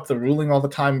look up the ruling all the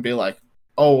time and be like,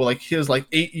 oh, like here's like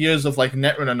 8 years of like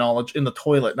netrunner knowledge in the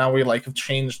toilet. Now we like have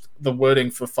changed the wording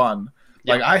for fun.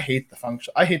 Yeah. Like I hate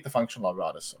the functional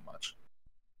errata so much.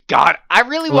 God, I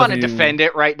really want to you. defend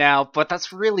it right now, but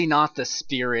that's really not the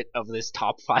spirit of this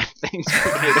top 5 things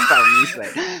we made about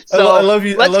NISEI. So I love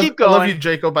you. Let's keep going. I love you,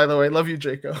 Jaco. By the way, love you,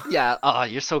 Jaco. Yeah. Oh,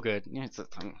 you're so good.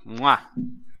 Mwah.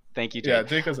 Thank you, Jake. Yeah,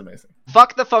 Jaco's amazing.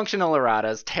 Fuck the functional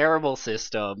erratas. Terrible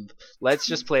system. Let's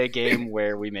just play a game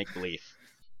where we make believe.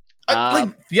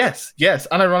 Yes,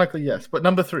 unironically yes. But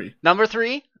number 3. Number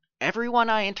 3, everyone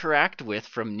I interact with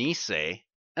from NISEI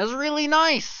is really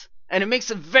nice, and it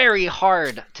makes it very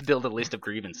hard to build a list of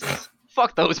grievances.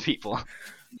 Fuck those people.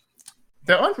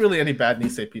 There aren't really any bad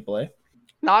NISEI people, eh?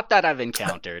 Not that I've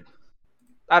encountered.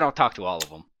 I don't talk to all of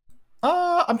them.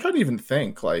 I'm trying to even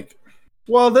think. Like,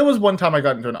 well, there was one time I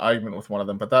got into an argument with one of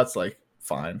them, but that's like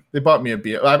fine. They bought me a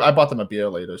beer. I bought them a beer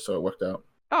later, so it worked out.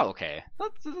 Oh, okay.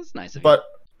 That's nice of you.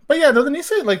 But yeah, no, the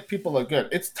NISEI like people are good.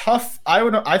 It's tough.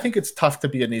 I think it's tough to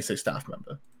be a NISEI staff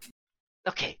member.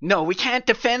 Okay, no, we can't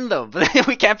defend them.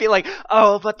 We can't be like,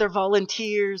 oh, but they're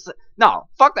volunteers. No,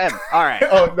 fuck them. All right.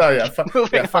 Oh no, yeah, fuck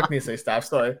NISEI staff.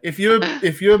 Sorry, if you're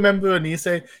a member of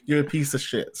NISEI, you're a piece of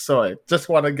shit. Sorry, just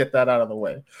want to get that out of the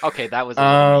way. Okay, that was a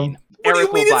little mean. What do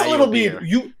you mean it's a little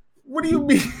mean? What do you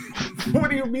mean? What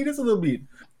do you mean it's a little mean?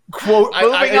 Quote,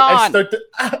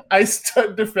 I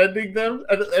start defending them,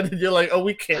 and you're like, oh,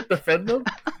 we can't defend them?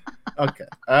 Okay.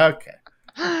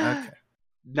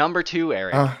 Number 2,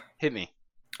 Eric. Hit me.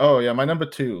 Oh, yeah, my number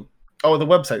 2. Oh, the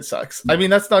website sucks. I mean,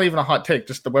 that's not even a hot take,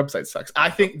 just the website sucks. I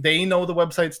think they know the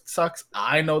website sucks.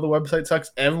 I know the website sucks.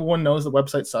 Everyone knows the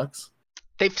website sucks.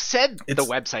 They've said the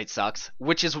website sucks,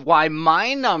 which is why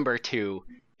my number 2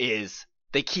 is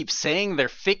they keep saying they're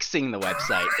fixing the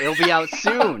website. It'll be out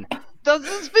soon. This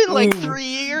has been like 3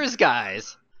 years,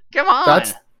 guys. Come on.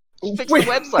 Fix the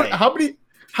website.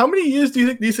 How many years do you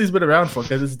think NISEI's been around for?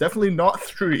 Because it's definitely not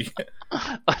 3.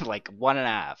 Like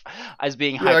 1.5. I was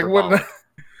being hyperbolic.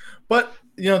 But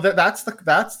you know that's the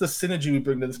synergy we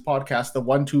bring to this podcast, the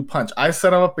 1-2 punch. I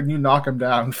set him up and you knock him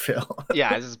down, Phil.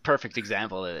 Yeah, this is a perfect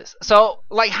example of this. So,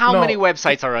 like, how many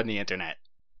websites are on the internet?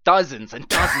 Dozens and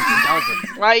dozens and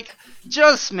dozens. Like,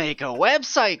 just make a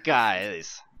website,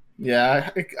 guys. Yeah,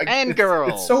 and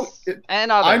girls.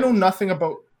 And others. I know nothing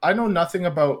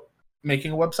about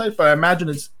making a website, but I imagine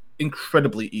it's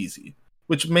incredibly easy,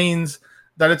 which means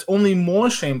that it's only more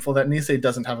shameful that NISEI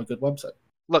doesn't have a good website.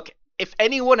 Look, if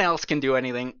anyone else can do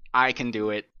anything, I can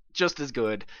do it just as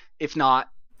good, if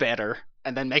not better,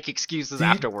 and then make excuses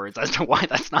afterwards as to why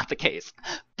that's not the case.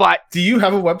 But do you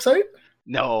have a website?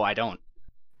 No, I don't.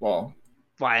 Well,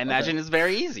 I imagine it's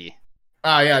very easy.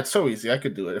 Yeah, it's so easy. I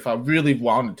could do it if I really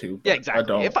wanted to. Yeah, exactly. I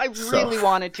don't, if I really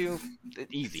wanted to,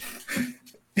 easy.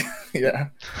 Yeah.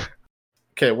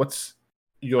 Okay, what's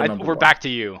your number? We're back to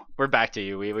you. We're back to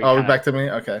you. We're back to me?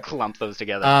 Okay. Clump those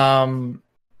together.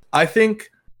 I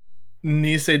think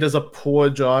NISEI does a poor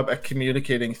job at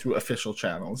communicating through official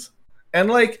channels. And,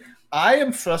 like, I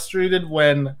am frustrated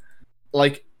when,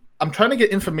 like, I'm trying to get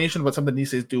information about something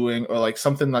NISEI is doing or, like,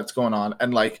 something that's going on.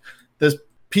 And, like, there's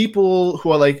people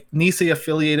who are, like, NISEI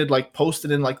affiliated, like,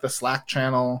 posted in, like, the Slack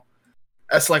channel.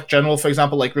 Slack General, for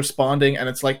example, like, responding. And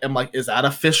it's like, I'm like, is that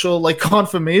official, like,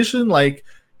 confirmation? Like,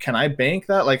 can I bank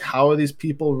that? Like, how are these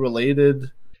people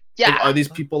related? Yeah. Like, are these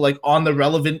people, like, on the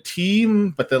relevant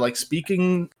team, but they're, like,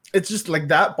 speaking? It's just, like,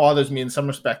 that bothers me in some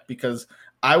respect because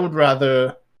I would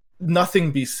rather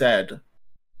nothing be said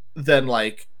than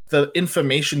like the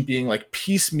information being like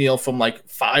piecemeal from like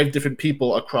 5 different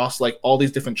people across like all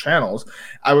these different channels.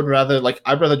 I'd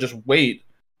rather just wait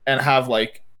and have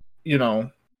like, you know,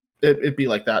 it'd be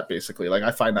like that basically. Like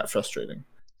I find that frustrating.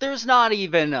 There's not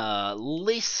even a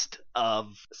list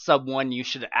of someone you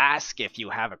should ask if you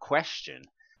have a question.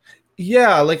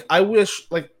 Yeah, like I wish,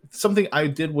 like something I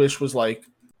did wish was like,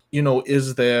 you know,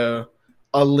 is there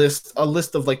a list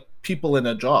of like people in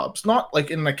their jobs, not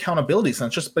like in an accountability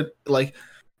sense, just but like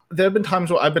there have been times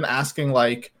where I've been asking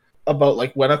like about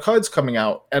like when a card's coming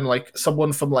out, and like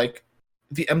someone from like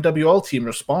the MWL team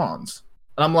responds,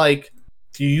 and I'm like,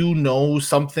 do you know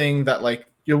something that like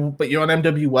you're on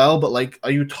MWL, but like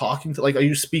are you talking to, like, are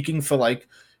you speaking for like,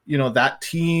 you know, that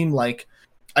team? Like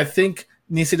I think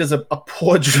NISEI does a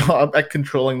poor job at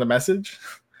controlling the message.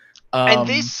 And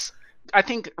this, I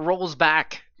think, rolls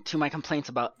back to my complaints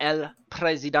about El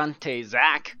Presidente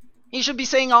Zach. He should be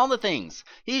saying all the things.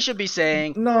 He should be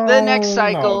saying, the next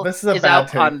cycle this is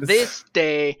out on this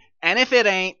day, and if it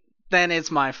ain't, then it's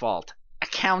my fault.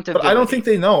 Accountability. But I don't think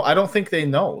they know. I don't think they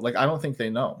know. Like, I don't think they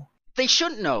know. They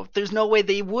shouldn't know. There's no way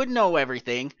they would know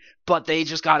everything, but they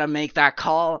just gotta make that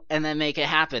call and then make it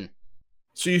happen.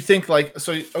 So you think, like,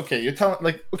 okay, you're telling,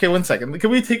 like, okay, 1 second. Can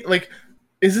we take, like,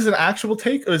 is this an actual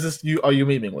take, or is this are you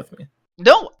memeing with me?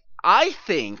 No, I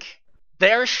think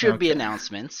there should be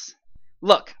announcements.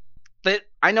 Look,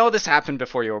 I know this happened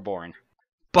before you were born,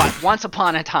 but once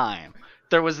upon a time,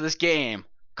 there was this game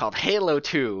called Halo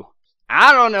 2.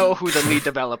 I don't know who the lead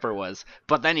developer was,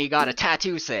 but then he got a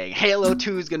tattoo saying Halo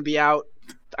 2 is going to be out.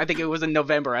 I think it was in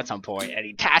November at some point, and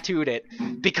he tattooed it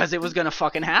because it was going to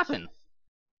fucking happen.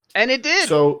 And it did.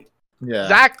 So, yeah.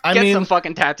 Zach, get some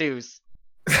fucking tattoos.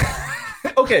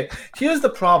 Okay, here's the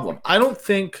problem. I don't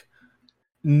think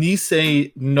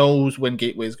NISEI knows when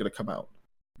Gateway is going to come out.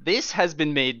 This has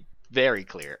been made very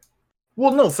clear.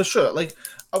 Well, no, for sure. Like,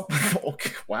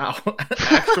 okay, wow,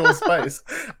 actual spice.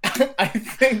 I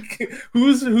think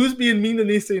who's being mean to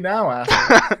NISEI now?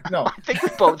 Asshole? No, I think we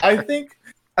both.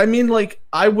 I mean, like,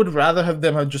 I would rather have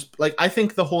them have just like. I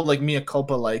think the whole like mea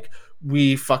culpa, like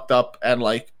we fucked up and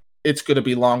like it's gonna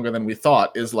be longer than we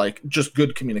thought, is like just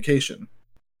good communication.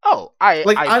 Oh, I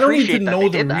don't need to know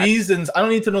the reasons. I don't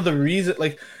need to know the reason.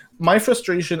 Like, my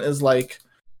frustration is like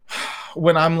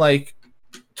when I'm like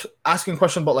asking a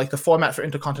question about like the format for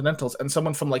intercontinentals, and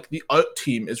someone from like the art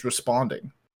team is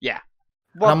responding. Yeah,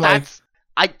 well,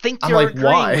 I think you're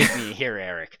agreeing with me here,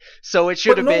 Eric. So it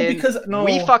should have been because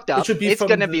we fucked up. It's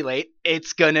gonna be late.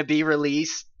 It's gonna be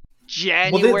released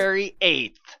January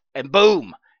 8th, and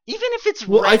boom. Even if it's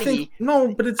ready,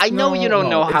 I know you don't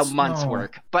know how months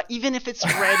work, but even if it's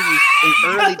ready in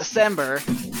early December,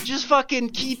 just fucking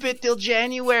keep it till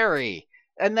January,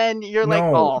 and then you're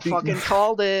fucking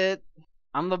called it.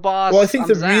 I'm the boss. Well, I think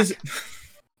reason.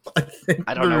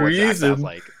 I don't know what Zach sounds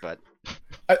like, but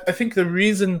I think the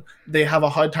reason they have a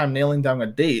hard time nailing down a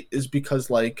date is because,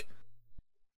 like,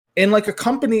 in like a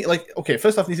company, like, okay,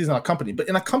 first off, this is not a company, but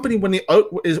in a company when the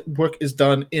artwork is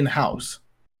done in house.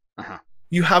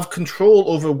 You have control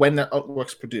over when that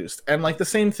artwork's produced. And like the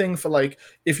same thing for like,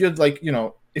 if you're like, you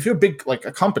know, if you're big, like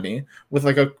a company with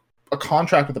like a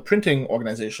contract with a printing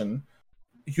organization,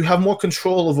 you have more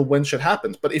control over when shit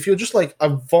happens. But if you're just like a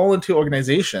volunteer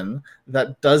organization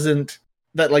that doesn't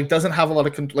have a lot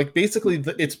of, like basically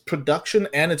its production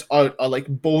and its art are like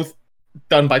both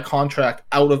done by contract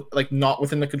out of like not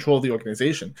within the control of the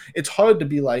organization. It's hard to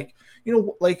be like, you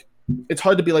know, like, it's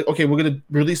hard to be like, okay, we're going to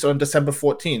release it on December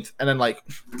 14th, and then like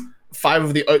 5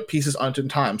 of the art pieces aren't in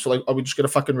time. So like, are we just going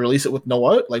to fucking release it with no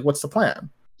art? Like, what's the plan?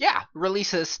 Yeah,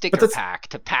 release a sticker pack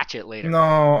to patch it later.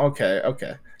 No,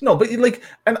 okay. No, but like,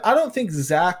 and I don't think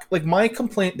Zach, like, my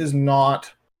complaint is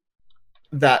not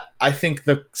that I think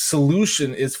the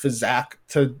solution is for Zach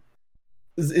to,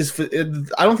 I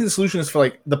don't think the solution is for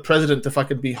like the president to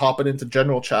fucking be hopping into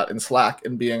general chat in Slack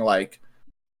and being like,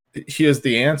 here's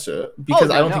the answer, because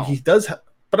I don't think he does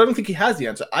but I don't think he has the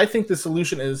answer. I think the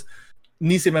solution is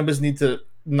NISEI members need to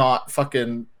not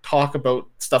fucking talk about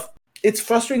stuff. It's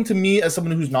frustrating to me as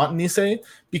someone who's not NISEI,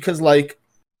 because like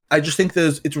I just think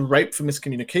it's ripe for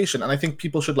miscommunication, and I think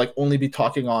people should like only be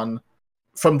talking on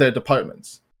from their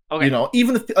departments. Okay. You know,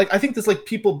 even if like I think there's like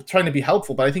people trying to be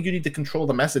helpful, but I think you need to control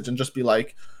the message and just be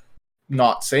like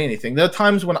not say anything. There are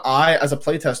times when I, as a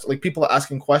playtester, like people are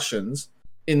asking questions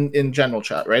in general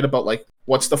chat, right, about like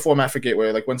what's the format for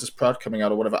Gateway, like when's this product coming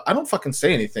out or whatever. I don't fucking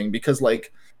say anything because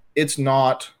like it's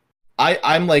not,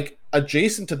 I'm like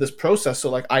adjacent to this process, so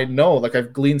like I know, like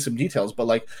I've gleaned some details, but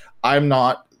like I'm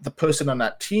not the person on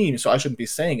that team, so I shouldn't be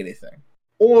saying anything.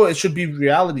 Or it should be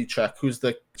Reality Check,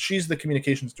 she's the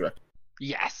communications director.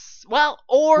 Yes. Well,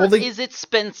 or Well, is it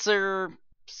Spencer?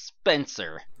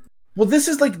 Spencer. Well, this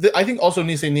is like I think also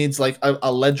Nisei needs like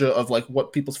a ledger of like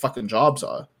what people's fucking jobs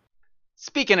are.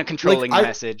 Speaking of controlling the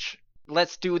message,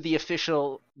 let's do the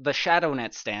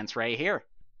ShadowNet stance right here.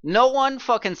 No one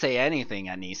fucking say anything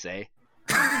at NISEI.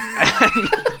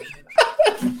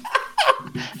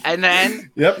 And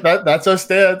then yep, that's our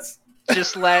stance.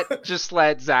 just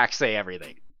let Zach say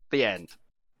everything. The end.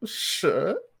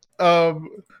 Sure.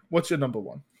 What's your number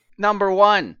one? Number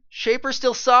one, Shaper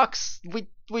still sucks.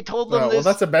 We told them this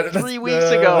that's 3 weeks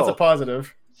ago. That's a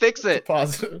positive. Fix it. It's a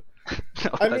positive.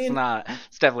 No, that's not.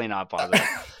 It's definitely not positive.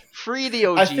 Free the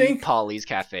OG Polly's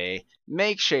Cafe.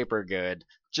 Make Shaper good.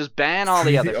 Just ban all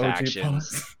the other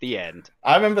factions. The end.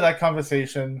 I remember that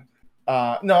conversation.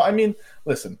 No, I mean,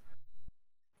 listen.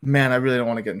 Man, I really don't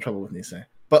want to get in trouble with Nisei.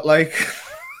 But like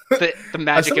the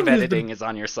magic of editing is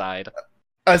on your side.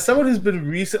 As someone who's been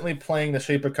recently playing the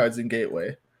Shaper cards in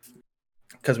Gateway,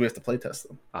 because we have to playtest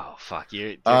them. Oh fuck,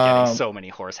 you're getting so many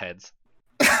horse heads.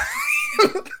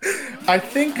 I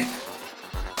think.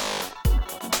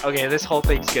 Okay, this whole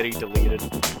thing's getting deleted.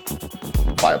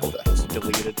 Viable deaths.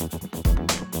 Deleted.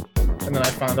 And then I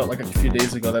found out like a few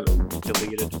days ago that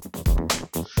deleted.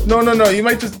 No, you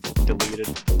might just deleted.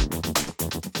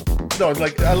 No, it's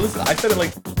like listen, I said it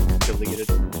like deleted.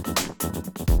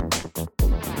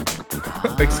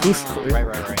 Exclusively.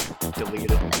 Right.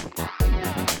 Deleted.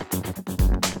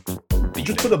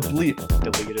 Just put a bleep.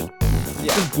 Deleted.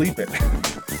 Yeah. Just bleep it.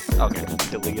 Okay.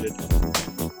 Deleted.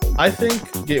 I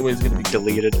think Gateway is gonna be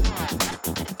deleted.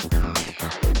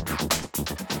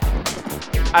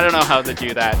 I don't know how to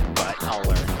do that, but I'll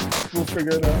learn. We'll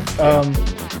figure it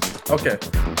out. Okay.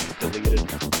 Deleted.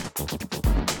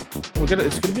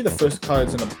 It's gonna be the first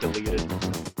cards in a deleted.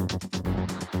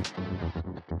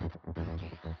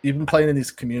 You've been playing in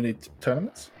these community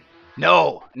tournaments?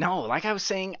 No. Like I was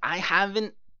saying, I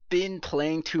haven't been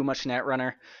playing too much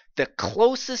Netrunner. The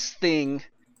closest thing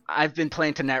I've been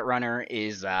playing to Netrunner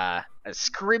is a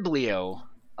Scriblio.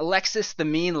 Alexis, the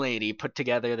mean lady, put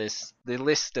together the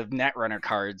list of Netrunner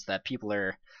cards that people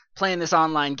are playing this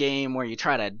online game where you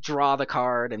try to draw the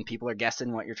card and people are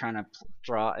guessing what you're trying to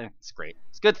draw. It's great.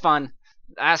 It's good fun.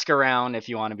 Ask around if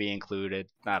you want to be included.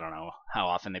 I don't know how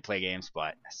often they play games,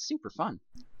 but it's super fun.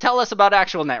 Tell us about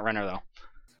actual Netrunner, though.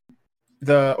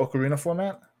 The Ocarina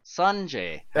format?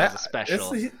 Sanjay has a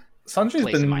special.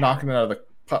 Sanjay's been knocking it out of the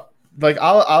pup. Like,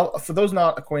 I'll for those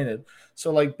not acquainted.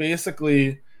 So, like,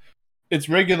 basically, it's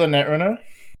regular Netrunner,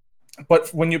 but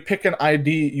when you pick an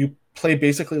ID, you play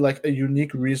basically like a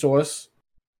unique resource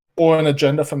or an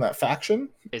agenda from that faction.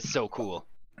 It's so cool.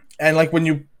 And like when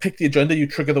you pick the agenda, you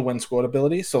trigger the win scored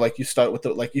ability. So like you start with a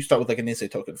NISEI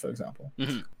token, for example.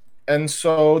 Mm-hmm. And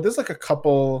so there's like a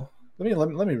couple. Let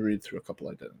me read through a couple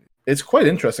identities. It's quite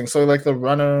interesting. So like the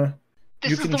runner.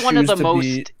 This is one of the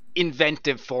most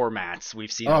inventive formats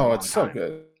we've seen. Oh, it's so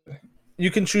good.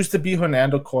 You can choose to be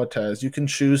Hernando Cortez. You can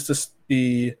choose to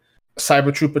be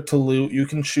Cyber Trooper Talut. You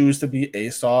can choose to be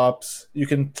Aesops. You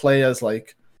can play as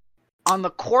like. On the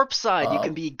corpse side, you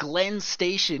can be Glenn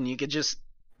Station. You could just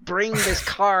bring this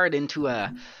card into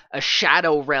a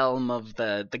shadow realm of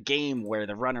the game where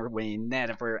the runner may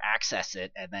never access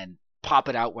it and then pop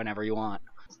it out whenever you want.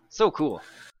 So cool.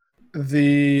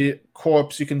 The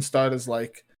corpse, you can start as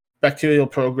like bacterial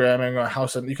programming or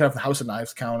you can have the House of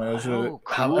Knives counters or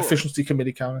cool. Efficiency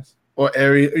committee counters or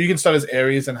Ares. Or you can start as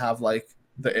Ares and have like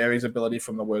the Ares ability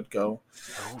from the word go.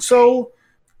 Okay. So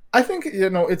I think,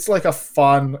 it's like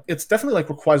it's definitely like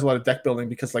requires a lot of deck building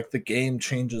because like the game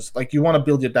changes. Like you want to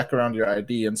build your deck around your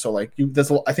ID. And so like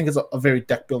I think it's a very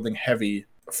deck building heavy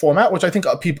format, which I think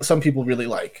some people really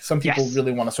like. Some people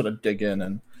really want to sort of dig in,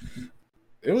 and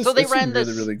they ran this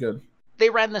really, really good. They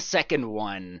ran the second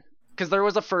one because there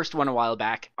was a first one a while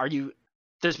back.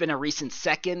 There's been a recent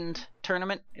second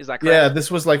tournament. Is that correct? Yeah,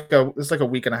 this was like a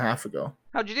week and a half ago.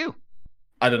 How'd you do?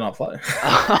 I did not play.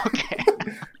 Okay.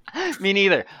 Me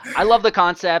neither. I love the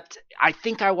concept. I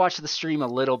think I watched the stream a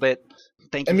little bit.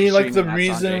 Thank you. I mean, like the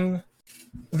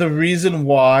reason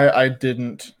why I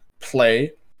didn't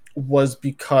play was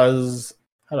because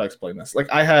how do I explain this? Like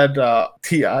I had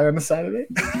TI on a Saturday.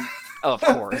 Oh, of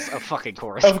course, of fucking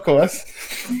course. Of course.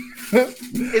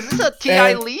 Is this a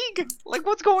TI league? Like,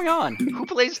 what's going on? Who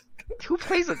plays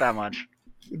it that much?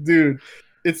 Dude,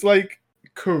 it's like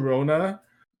Corona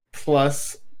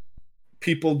plus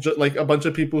people like a bunch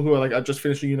of people who are like just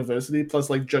finishing university plus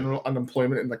like general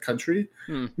unemployment in the country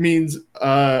means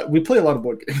we play a lot of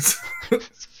board games.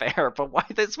 It's fair, but why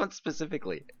this one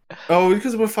specifically? Oh,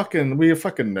 because we're fucking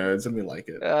nerds and we like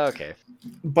it. Okay.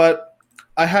 But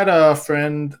I had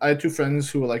two friends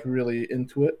who were like really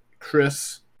into it.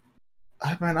 Chris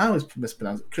man, I always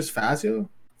mispronounce it. Chris Fazio.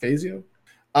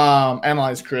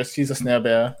 Analyzed Chris. He's a snare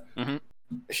bear. Mm-hmm.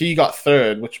 He got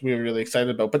third, which we were really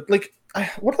excited about. But like,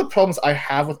 one of the problems I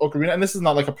have with Ocarina, and this is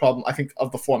not like a problem I think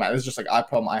of the format. It's just like a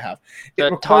problem I have. It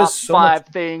The requires top so 5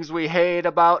 much. things we hate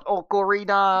about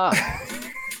Ocarina.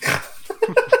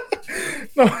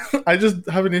 No, I just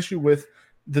have an issue with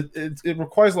it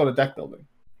requires a lot of deck building.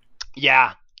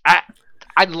 Yeah,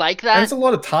 I like that. And it's a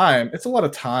lot of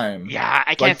time. Yeah,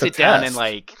 I like, can't to sit down and test.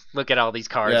 like look at all these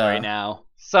cards Yeah. right now.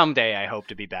 Someday I hope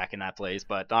to be back in that place,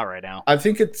 but not right now. I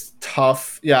think it's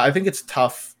tough. Yeah, I think it's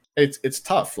tough. It's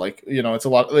tough. Like, you know, it's a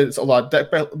lot of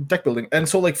deck building. And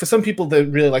so like for some people they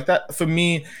really like that. For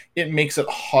me, it makes it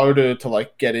harder to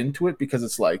like get into it because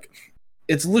it's like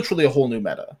it's literally a whole new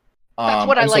meta. That's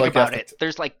what I and so, like like, you have about to- it.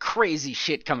 There's like crazy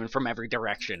shit coming from every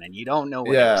direction, and you don't know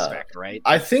what to expect, right?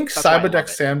 I think That's why I love Cyberdeck it.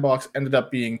 Sandbox ended up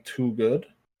being too good.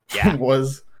 Yeah.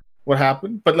 Was what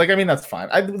happened. But like, I mean, that's fine.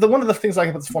 One of the things I like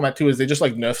about this format too is they just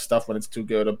like nerf stuff when it's too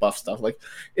good or buff stuff. Like,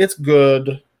 it's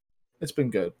good. It's been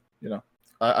good. You know,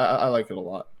 I like it a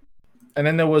lot. And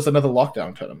then there was another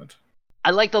lockdown tournament.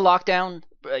 I like the lockdown.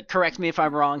 Correct me if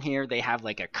I'm wrong here. They have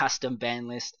like a custom ban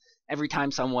list. Every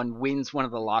time someone wins one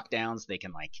of the lockdowns, they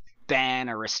can like ban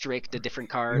or restrict a different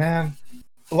card. Man,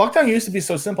 lockdown used to be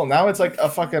so simple. Now it's like a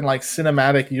fucking like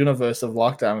cinematic universe of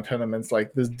lockdown tournaments.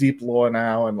 Like, there's deep lore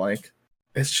now, and like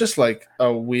it's just like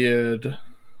a weird.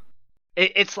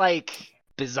 It's like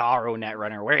Bizarro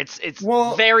Netrunner, where it's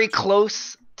Well- very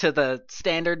close to the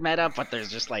standard meta, but there's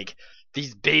just like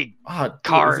these big Dude,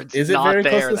 cards is it not very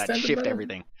close to there the that standard shift meta?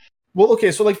 everything. Well,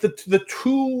 okay, so like the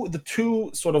two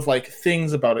sort of like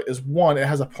things about it is, one, it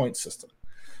has a point system.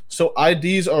 So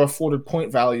IDs are afforded point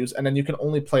values, and then you can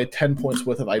only play 10 points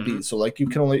worth of IDs. Mhm. So like you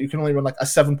can only run like a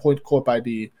 7-point corp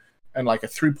ID and like a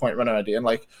 3-point runner ID, and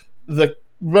like the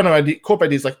runner ID corp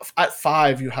ID is like at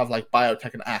 5 you have like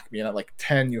Biotech and Acme, and at like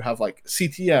 10 you have like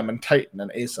CTM and Titan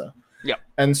and Asa. Yeah.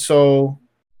 And so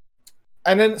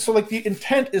like the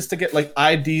intent is to get like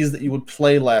IDs that you would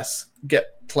play less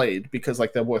get played because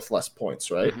like they're worth less points,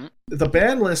 right? Mhm. The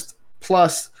ban list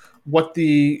plus what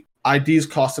the IDs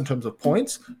cost in terms of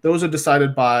points, those are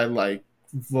decided by like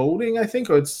voting, I think,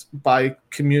 or it's by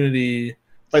community,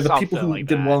 by the people who Something like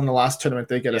did that. well in the last tournament.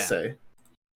 They get a Yeah. say.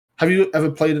 Have you ever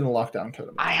played in a lockdown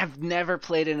tournament? I have never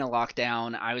played in a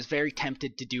lockdown. I was very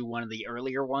tempted to do one of the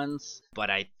earlier ones, but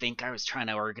I think I was trying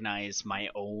to organize my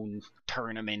own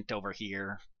tournament over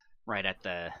here right at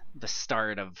the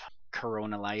start of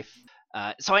Corona life.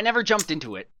 So I never jumped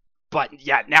into it. But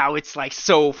yeah, now it's like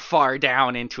so far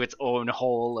down into its own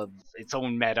hole of its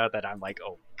own meta that I'm like,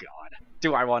 oh god,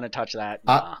 do I want to touch that?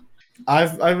 Nah.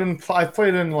 I've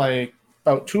played in like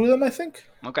about 2 of them, I think.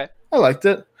 Okay. I liked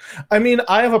it. I mean,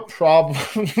 I have a problem.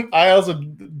 I also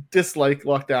dislike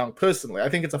lockdown personally. I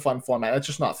think it's a fun format. It's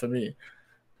just not for me.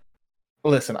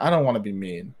 Listen, I don't want to be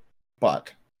mean,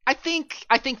 but I think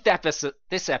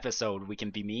this episode we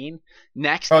can be mean.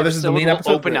 Next this is the episode mean we'll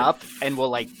episode? open up and we'll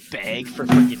like beg for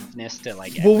forgiveness to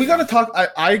like. well, we gotta talk.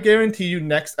 I guarantee you,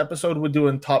 next episode we're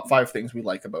doing top 5 things we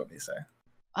like about NISEI.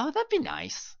 Oh, that'd be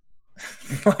nice.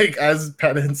 Like as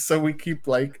penance, so we keep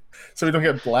like, so we don't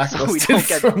get blacklisted. So we don't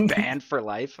get from... banned for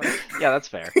life. Yeah, that's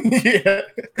fair. Yeah.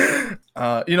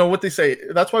 You know what they say.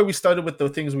 That's why we started with the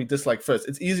things we dislike first.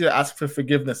 It's easier to ask for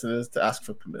forgiveness than it is to ask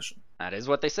for permission. That is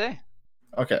what they say.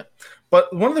 Okay.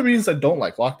 But one of the reasons I don't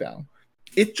like lockdown,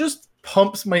 it just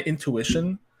pumps my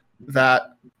intuition that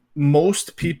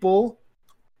most people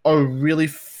are really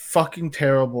fucking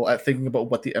terrible at thinking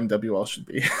about what the MWL should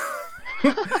be.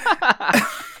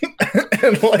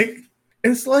 And like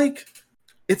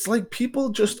it's like people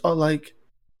just are like,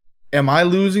 am I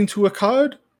losing to a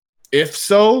card? If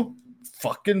so,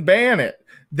 fucking ban it.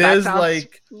 There's that sounds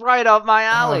like right up my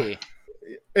alley.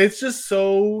 It's just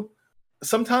so.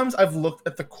 Sometimes I've looked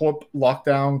at the Corp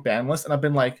lockdown ban list and I've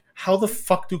been like, how the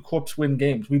fuck do Corps win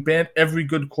games? We banned every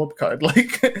good Corp card.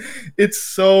 Like, it's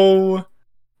so.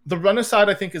 The runner side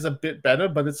I think is a bit better,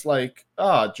 but it's like,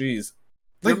 geez.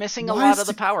 You're Like, missing a why lot is of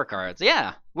the it- power cards.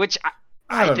 Yeah, which I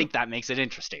I don't think that makes it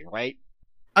interesting, right?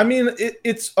 I mean,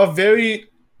 it's a very.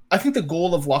 I think the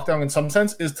goal of lockdown in some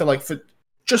sense is to like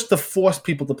just to force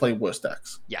people to play worse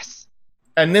decks, Yes.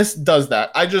 and this does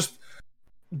that. I just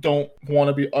don't want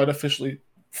to be artificially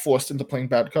forced into playing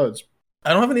bad cards.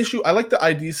 I don't have an issue. I like the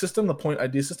ID system, the point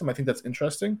ID system. I think that's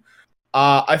interesting.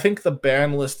 I think the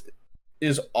ban list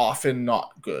is often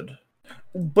not good.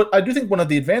 But I do think one of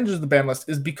the advantages of the ban list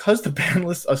is because the ban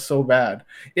lists are so bad,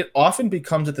 it often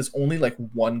becomes that there's only like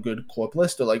one good corp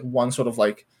list or like one sort of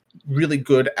like really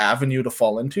good avenue to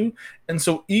fall into. And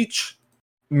so each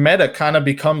meta kind of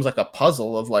becomes like a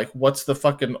puzzle of like what's the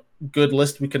fucking good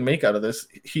list we can make out of this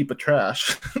heap of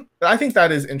trash. I think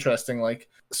that is interesting. Like,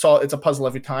 so it's a puzzle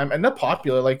every time, and they're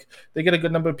popular. Like, they get a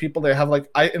good number of people. They have like,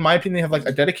 in my opinion, they have like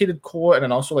a dedicated core, and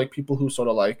then also like people who sort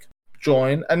of like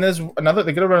join. And there's another.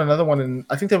 They're gonna run another one, and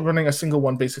I think they're running a single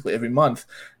one basically every month.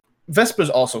 Vesper's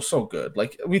also so good.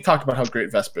 Like, we talked about how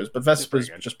great Vesper is, but Vesper's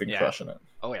just been crushing it.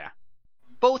 Oh yeah,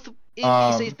 both in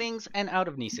Nisei things and out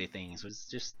of Nisei things was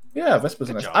just Vesper's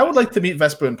nice. I would like to meet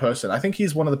Vesper in person. I think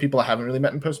he's one of the people I haven't really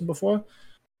met in person before.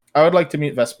 I would like to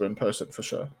meet Vesper in person for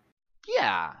sure.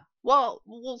 Yeah. Well,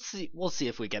 we'll see. We'll see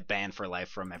if we get banned for life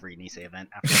from every Nisei event.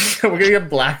 After We're gonna get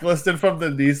blacklisted from the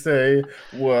Nisei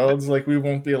worlds. Like, we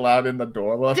won't be allowed in the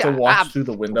door. We'll have to watch through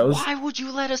the windows. Why would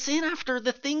you let us in after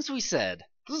the things we said?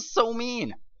 This is so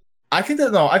mean. I think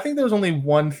there was only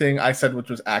one thing I said which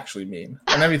was actually mean,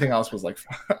 and everything else was like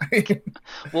fine.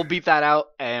 We'll beep that out,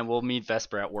 and we'll meet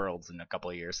Vesper at Worlds in a couple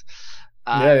of years.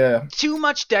 Yeah. Too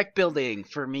much deck building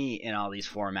for me in all these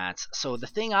formats. So the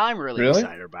thing I'm really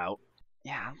excited about,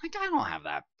 like, I don't have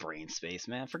that brain space,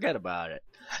 man. Forget about it.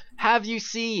 Have you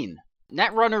seen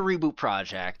Netrunner Reboot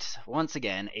Project? Once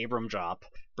again, Abram Drop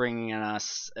bringing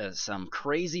us some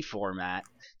crazy format.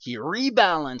 He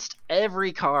rebalanced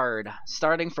every card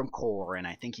starting from core, and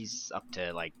I think he's up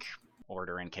to like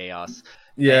order and chaos.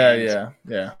 Yeah.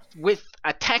 With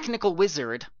a technical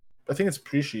wizard. I think it's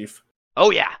pre-sheaf. Oh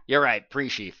yeah, you're right,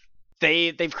 pre-sheaf.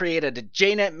 They've created a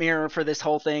JNet mirror for this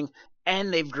whole thing,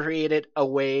 and they've created a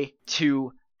way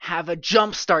to have a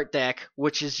jumpstart deck,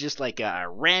 which is just like a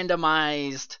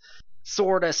randomized,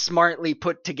 sort of smartly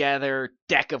put together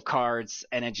deck of cards,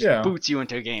 and it just boots you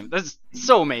into a game. That's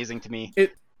so amazing to me.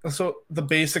 So the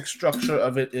basic structure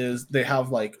of it is they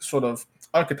have like sort of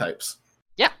archetypes.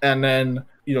 Yeah. And then,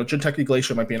 Jinteki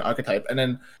Glacier might be an archetype, and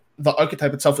then the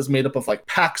archetype itself is made up of like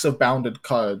packs of bounded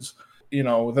cards.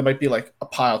 There might be like a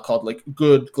pile called like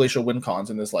good Glacial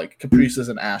Wincons, and there's like Caprices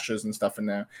and Ashes and stuff in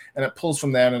there, and it pulls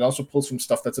from there, and it also pulls from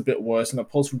stuff that's a bit worse, and it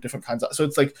pulls from different kinds of. So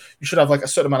it's like you should have like a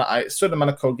certain amount of ice, a certain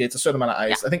amount of code gates, a certain amount of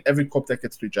ice. Yeah. I think every corp deck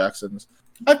gets 3 Jacksons.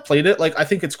 I've played it. Like, I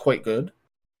think it's quite good.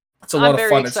 It's a lot of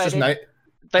fun. Excited. It's just nice.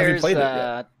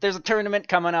 There's a tournament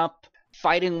coming up,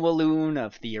 Fighting Walloon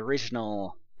of the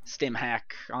original StimHack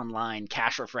Online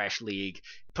Cash Refresh League,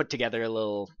 put together a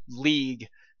little league.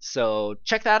 So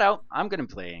check that out. I'm going to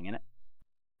be playing in it.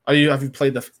 Have you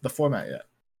played the format yet?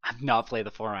 I've not played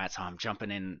the format, so I'm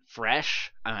jumping in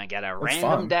fresh. I'm going to get a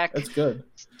random deck. It's good.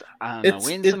 I'm going to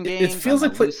win some games. It feels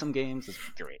like lose some games. It's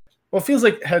great. Well, it feels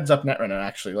like heads up Netrunner,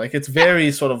 actually. Like, it's very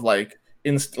sort of like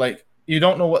you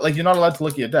don't know what, like, you're not allowed to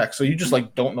look at your deck, so you just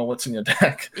like don't know what's in your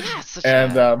deck.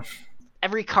 Yeah,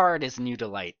 every card is new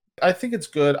delight. I think it's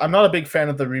good. I'm not a big fan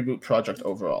of the Reboot Project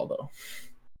overall, though.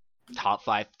 Top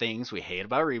 5 things we hate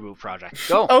about Reboot Project.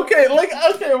 Go. Okay,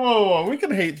 whoa. We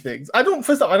can hate things.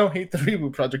 First off, I don't hate the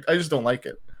Reboot Project. I just don't like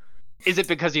it. Is it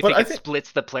because you think it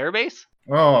splits the player base?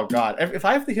 Oh, God. If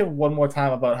I have to hear one more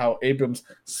time about how Abram's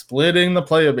splitting the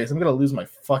player base, I'm going to lose my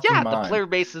fucking mind. Yeah, the player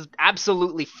base is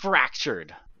absolutely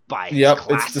fractured by his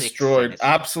classics. It's destroyed.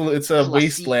 Absolutely. It's a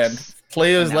wasteland.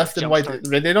 Players left and right,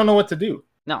 they don't know what to do.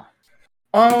 No.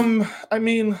 I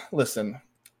mean, listen.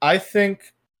 I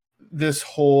think this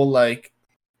whole, like,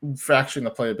 fracturing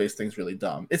the player base thing is really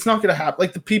dumb. It's not going to happen.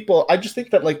 Like, I just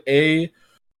think that, like,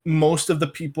 most of the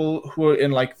people who are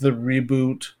in, like, the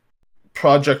Reboot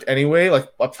Project anyway, like,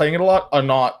 are playing it a lot, are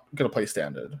not going to play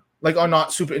Standard. Like, are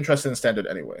not super interested in Standard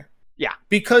anyway. Yeah.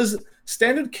 Because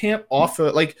Standard can't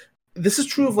offer, like, this isn't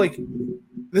true of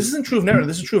Netrunner,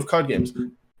 this is true of card games.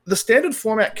 The Standard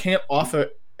format can't offer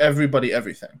everybody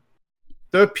everything.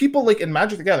 There are people, like, in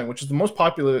Magic the Gathering, which is the most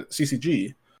popular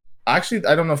CCG. Actually,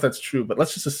 I don't know if that's true, but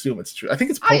let's just assume it's true. I think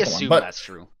it's Pokemon. I assume that's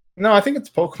true. No, I think it's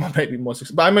Pokemon might be more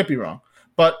successful, but I might be wrong.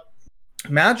 But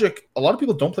Magic, a lot of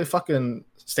people don't play fucking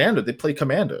Standard. They play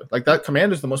Commander. Like, that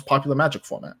Commander is the most popular Magic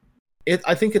format.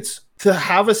 I think it's to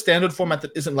have a Standard format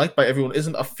that isn't liked by everyone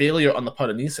isn't a failure on the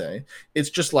part of Nisei. It's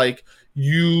just like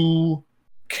you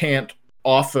can't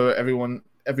offer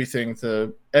everything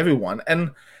to everyone. And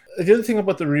the other thing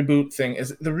about the reboot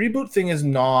thing is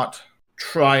not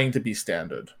trying to be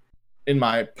Standard. In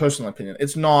my personal opinion,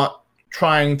 it's not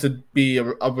trying to be a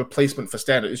replacement for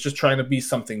Standard. It's just trying to be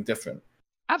something different.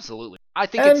 Absolutely. I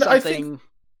think it's something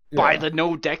by the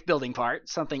no deck building part,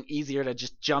 something easier to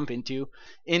just jump into,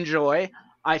 enjoy.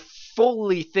 I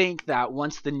fully think that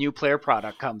once the new player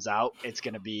product comes out, it's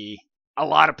going to be a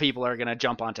lot of people are going to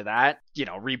jump onto that.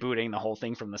 Rebooting the whole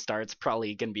thing from the start is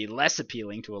probably going to be less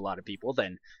appealing to a lot of people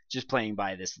than just playing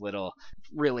by this little,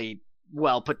 really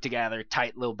well put together,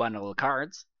 tight little bundle of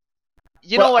cards.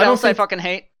 Know what else I fucking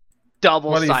hate?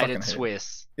 What do you fucking Double-sided hate?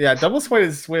 Swiss. Yeah,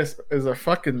 double-sided Swiss is a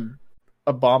fucking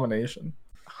abomination.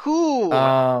 Who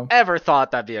Um, ever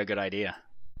thought that'd be a good idea?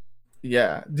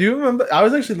 yeah. Do you remember? I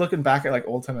was actually looking back at like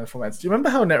old tournament formats. Do you remember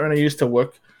how Netrunner used to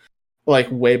work, like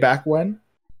way back when,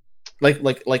 like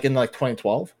in like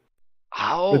 2012 with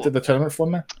Oh, the tournament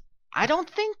format? I don't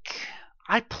think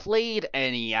I played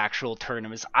any actual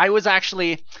tournaments. I was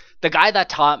actually the guy that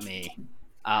taught me.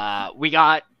 We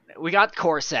got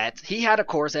core sets. He had a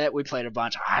core set. We played a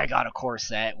bunch. I got a core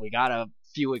set. We got a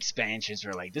few expansions.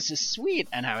 We're like, this is sweet.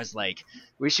 And I was like,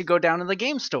 we should go down to the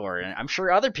game store. And I'm sure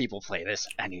other people play this.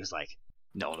 And he was like,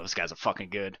 no, those guys are fucking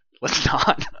good. Let's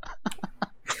not.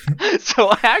 So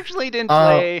I actually didn't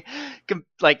play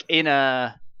like in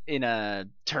a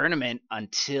tournament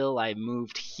until I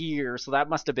moved here. So that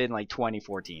must have been like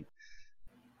 2014.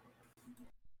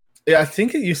 Yeah, I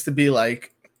think it used to be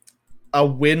like a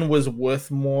win was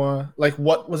worth more. Like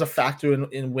what was a factor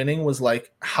in winning was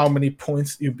like how many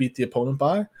points you beat the opponent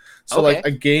by. So Okay. like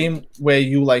a game where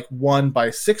you like won by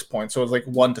 6 points, so it was like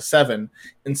 1-7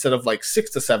 instead of like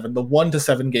 6-7. The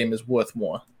 1-7 game is worth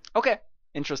more. Okay,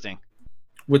 interesting.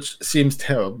 Which seems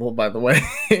terrible, by the way.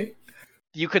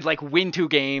 You could like win 2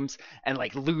 games and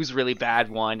like lose really bad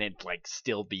one and like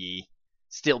still be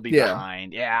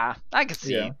behind. Yeah, I could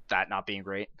see that not being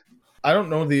great. I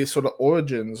don't know the sort of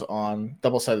origins on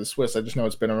double-sided Swiss. I just know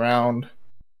it's been around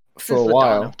for Since a the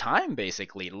while. dawn of time,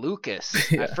 basically.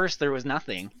 Lucas. Yeah. At first there was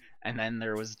nothing, and then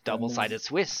there was double-sided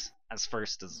Swiss as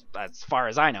far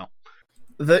as I know.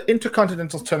 The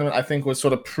Intercontinental Tournament, I think, was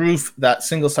sort of proof that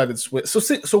single-sided Swiss.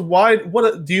 So why?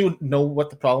 What do you know? What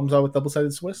the problems are with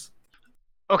double-sided Swiss?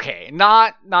 Okay,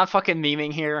 not fucking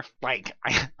memeing here. Like,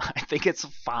 I think it's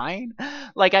fine.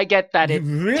 Like, I get that it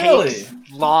takes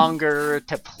longer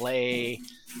to play.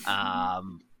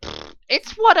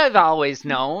 It's what I've always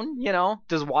known, you know.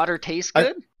 Does water taste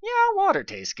good? Yeah, water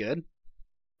tastes good.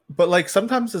 But, like,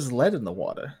 sometimes there's lead in the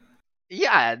water.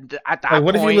 Yeah, at that point...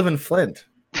 What if you live in in Flint?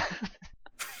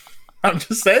 I'm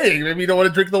just saying, maybe you don't want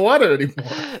to drink the water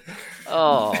anymore.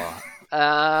 Oh.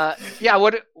 Yeah,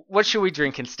 what should we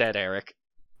drink instead, Eric?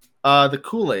 The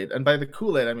Kool-Aid, and by the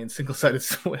Kool-Aid I mean single-sided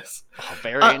Swiss. Oh,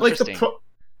 very interesting. Like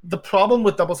the problem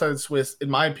with double-sided Swiss, in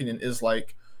my opinion, is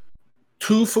like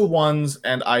 2-for-1s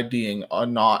and IDing are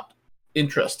not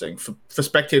interesting for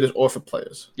spectators or for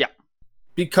players. Yeah,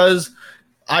 because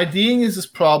IDing is this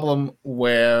problem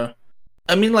where,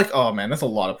 I mean, like, oh man, that's a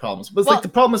lot of problems. But it's like the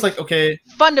problem is like, okay,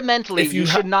 fundamentally, you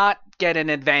should not get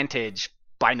an advantage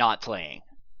by not playing.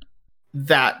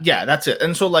 That's it.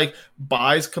 And so like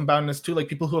buys combine this too. Like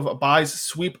people who have buys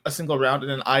sweep a single round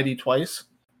and then ID twice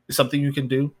is something you can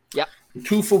do. Yeah.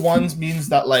 2-for-1s means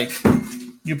that like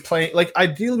you play, like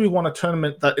ideally we want a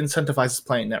tournament that incentivizes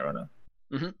playing Netrunner.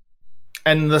 Mm-hmm.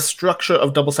 And the structure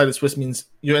of double-sided Swiss means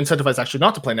you're incentivized actually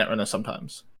not to play Netrunner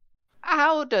sometimes.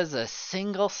 How does a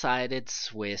single-sided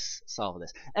Swiss solve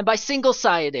this? And by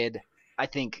single-sided, I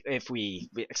think if we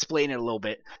explain it a little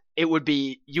bit, you would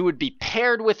be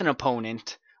paired with an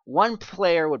opponent. One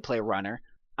player would play runner,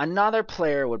 another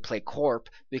player would play corp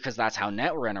because that's how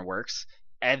Netrunner works.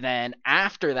 And then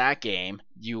after that game,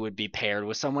 you would be paired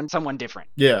with someone different.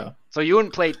 Yeah. So you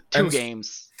wouldn't play 2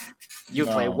 games. You'd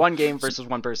play 1 game versus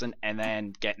one person and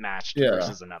then get matched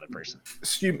versus another person.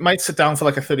 So you might sit down for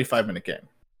like a 35-minute game.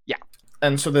 Yeah.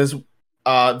 And so there's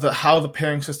how the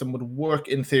pairing system would work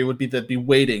in theory would be there'd be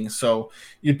weighting. So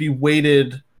you'd be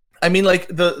weighted. I mean, like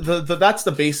the that's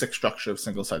the basic structure of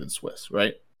single-sided Swiss,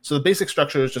 right? So the basic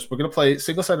structure is just we're gonna play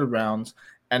single-sided rounds,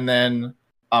 and then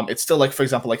it's still like, for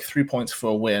example, like 3 points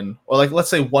for a win, or like let's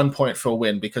say 1 point for a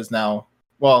win because now,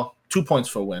 well, 2 points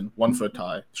for a win, 1 for a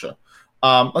tie, sure.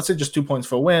 Let's say just 2 points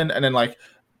for a win, and then like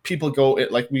people go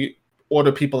like we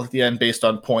order people at the end based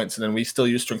on points, and then we still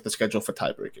use strength of schedule for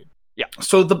tie breaking. Yeah.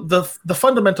 So the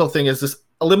fundamental thing is this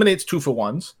eliminates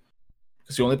 2-for-1s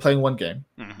because you're only playing 1 game,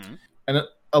 and it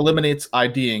eliminates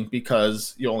IDing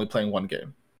because you're only playing 1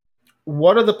 game.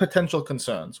 What are the potential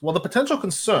concerns? Well, the potential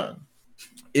concern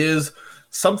is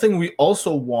something we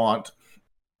also want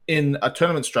in a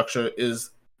tournament structure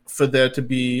is for there to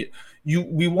be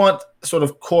we want sort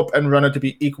of corp and runner to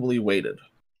be equally weighted.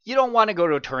 You don't want to go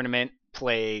to a tournament,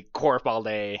 play corp all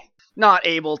day, not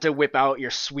able to whip out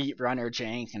your sweet runner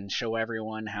jank and show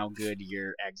everyone how good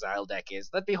your exile deck is.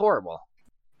 That'd be horrible.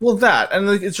 Well, that, and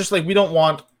it's just like we don't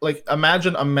want, like,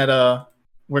 imagine a meta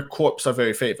where corps are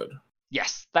very favored.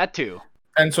 Yes, that too.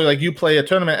 And so like you play a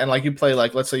tournament and like you play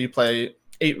like, let's say you play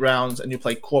 8 rounds and you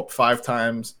play corp 5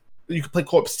 times. You could play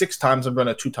corp 6 times and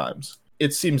runner 2 times.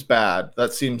 It seems bad.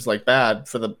 That seems like bad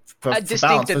for a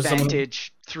distinct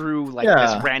advantage through like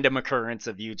this random occurrence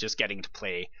of you just getting to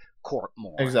play corp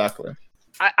more. Exactly.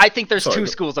 I think there's Sorry, two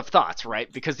schools of thoughts,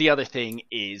 right? Because the other thing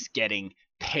is getting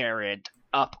paired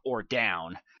up or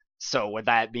down. So what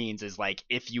that means is like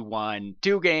if you won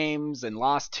 2 games and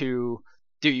lost 2,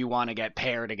 do you want to get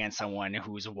paired against someone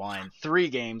who's won 3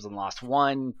 games and lost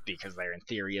 1 because they're in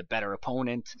theory a better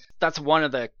opponent? That's one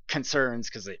of the concerns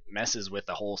because it messes with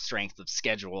the whole strength of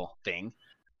schedule thing.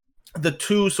 the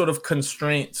two sort of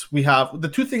constraints we have, the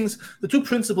two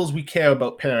principles we care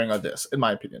about pairing are this, in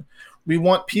my opinion. We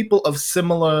want people of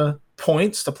similar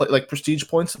points to play, like prestige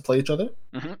points to play each other.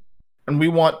 Mm-hmm. And we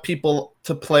want people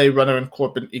to play runner and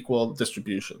corp in equal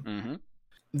distribution. Mm-hmm.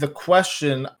 The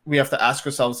question we have to ask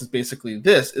ourselves is basically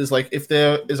this, is like, if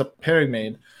there is a pairing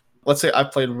made, let's say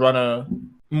I've played runner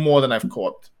more than I've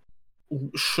corped,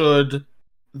 should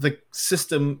the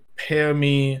system pair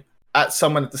me at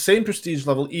someone at the same prestige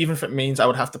level, even if it means I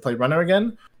would have to play runner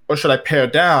again? Or should I pair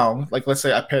down, like let's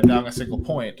say I pair down a single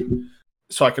point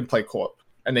so I can play corp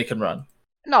and they can run?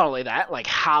 Not only that, like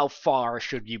how far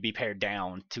should you be paired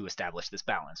down to establish this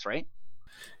balance, right?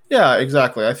 Yeah,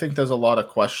 exactly. I think there's a lot of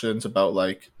questions about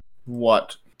like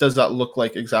what does that look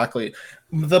like exactly.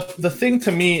 The thing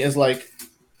to me is like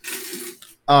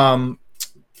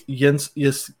Jens,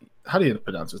 how do you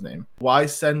pronounce his name? Y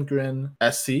Sengren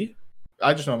SC.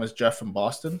 I just know him as Jeff from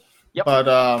Boston. Yep.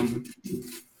 But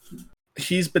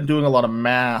he's been doing a lot of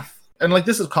math. And like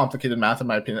this is complicated math in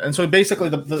my opinion. And so basically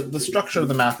the structure of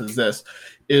the math is this,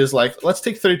 is like, let's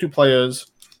take 32 players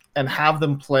and have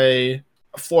them play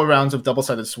 4 rounds of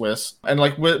double-sided Swiss. And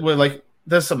like we're like,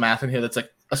 there's some math in here that's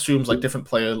like assumes like different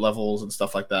player levels and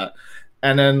stuff like that.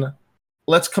 And then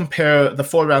let's compare the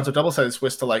 4 rounds of double-sided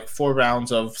Swiss to like 4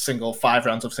 rounds of single, 5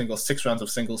 rounds of single, 6 rounds of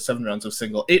single, 7 rounds of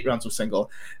single, 8 rounds of single,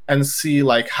 and see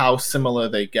like how similar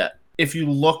they get. If you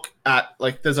look at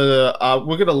like, there's a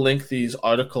we're gonna link these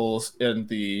articles in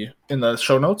the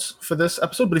show notes for this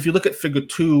episode. But if you look at Figure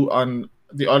 2 on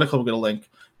the article, we're gonna link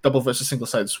double versus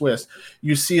single-sided Swiss.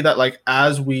 You see that like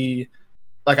as we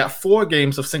like at 4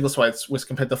 games of single-sided Swiss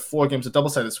compared to 4 games of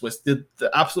double-sided Swiss, the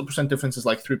absolute percent difference is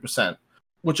like 3%,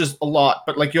 which is a lot.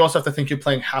 But like you also have to think you're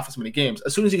playing half as many games.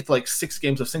 As soon as you get to like 6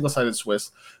 games of single-sided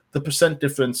Swiss, the percent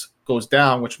difference goes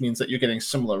down, which means that you're getting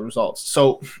similar results.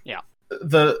 So yeah.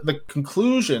 The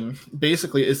conclusion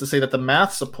basically is to say that the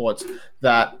math supports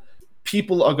that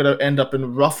people are going to end up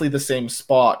in roughly the same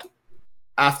spot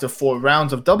after 4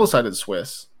 rounds of double-sided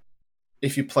Swiss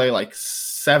if you play like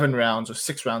 7 rounds or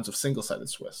 6 rounds of single-sided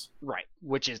Swiss. Right,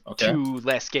 which is 2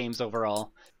 less games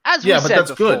overall. As we but said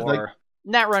that's before, good. Like,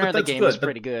 net runner of the game is good.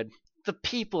 pretty good. The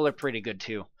people are pretty good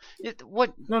too.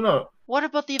 No. What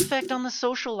about the effect on the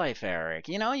social life, Eric?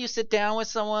 You know, you sit down with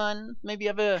someone, maybe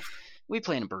you have we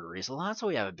play in breweries a lot, so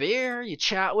we have a beer, you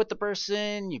chat with the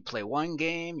person, you play 1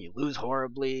 game, you lose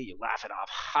horribly, you laugh it off,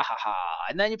 ha ha ha,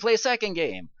 and then you play a second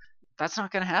game. That's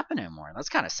not going to happen anymore. That's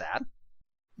kind of sad.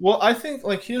 Well, I think,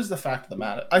 like, here's the fact of the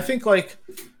matter. I think, like,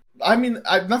 I mean,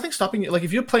 nothing's stopping you. Like,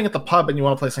 if you're playing at the pub and you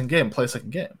want to play a second game, play a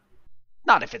second game.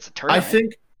 Not if it's a tournament. I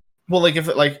think, well, like, if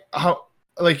it, like, how,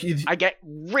 like... I get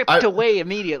ripped away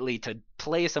immediately to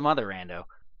play some other rando.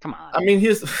 Come on. I mean,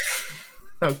 here's...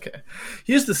 Okay.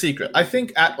 Here's the secret. I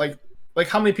think at, like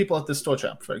how many people at this store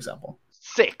champ, for example?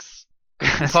 6.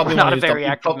 Probably not a very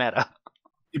active meta.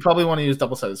 You probably want to use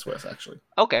double-sided Swiss, actually.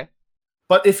 Okay.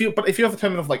 But if you have a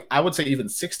tournament of like, I would say even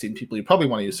 16 people, you probably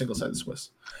want to use single-sided Swiss.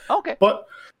 Okay. But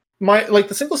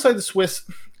the single-sided Swiss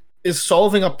is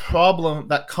solving a problem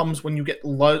that comes when you get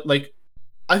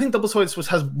I think double-sided Swiss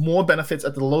has more benefits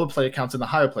at the lower player counts than the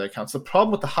higher player counts. The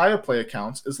problem with the higher player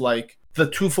counts is like the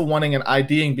 2-for-1ing and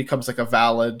IDing becomes like a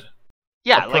valid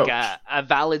approach. Like a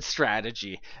valid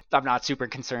strategy. I'm not super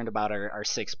concerned about our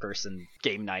 6-person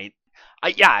game night.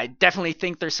 I definitely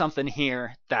think there's something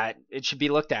here that it should be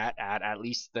looked at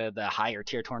least the higher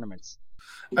tier tournaments.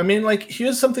 I mean, like,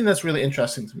 here's something that's really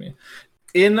interesting to me.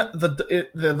 In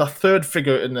the third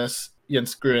figure in this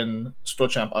Jens Grin Store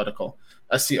Champ article,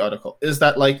 SC article, is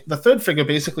that like the third figure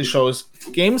basically shows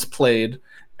games played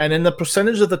and in the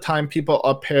percentage of the time people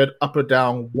are paired up or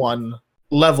down 1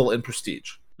 level in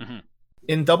prestige. Mm-hmm.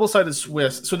 In double-sided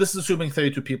Swiss, so this is assuming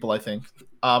 32 people, I think.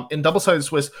 In double-sided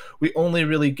Swiss, we only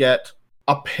really get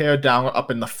a pair down or up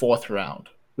in the 4th round,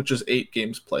 which is 8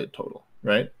 games played total,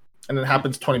 right? And it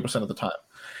happens 20% of the time.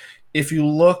 If you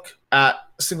look at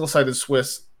single-sided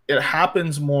Swiss, it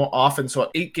happens more often. So at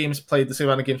 8 games played, the same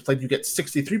amount of games played, you get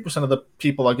 63% of the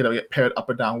people are going to get paired up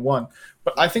or down 1.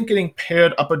 But I think getting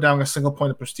paired up or down a single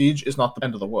point of prestige is not the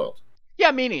end of the world.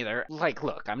 Yeah, me neither. Like,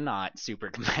 look, I'm not super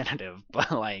competitive,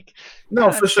 but like... No,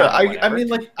 for sure. I mean,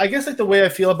 like, I guess like the way I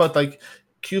feel about like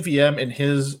QVM in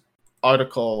his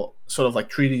article, sort of like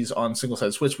treatise on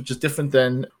single-sided Swiss, which is different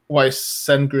than why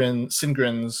Singren's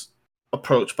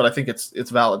approach, but I think it's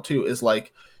valid too, is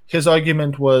like his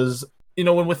argument was,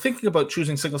 when we're thinking about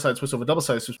choosing single-sided Swiss over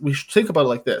double-sided Swiss, we should think about it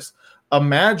like this.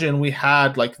 Imagine we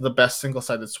had like the best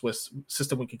single-sided Swiss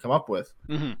system we could come up with.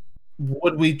 Mm-hmm.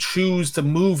 Would we choose to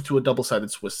move to a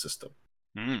double-sided Swiss system?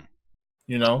 Mm.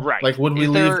 Right. Like, would we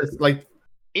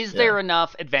Is there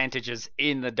enough advantages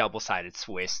in the double-sided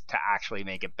Swiss to actually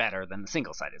make it better than the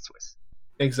single-sided Swiss?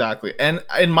 Exactly. And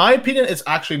in my opinion, it's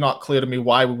actually not clear to me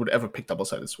why we would ever pick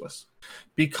double-sided Swiss.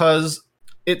 Because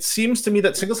it seems to me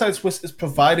that single-sided Swiss is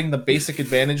providing the basic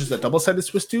advantages that double-sided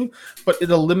Swiss do, but it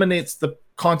eliminates the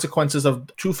consequences of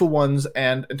 2-for-1s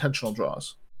and intentional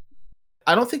draws.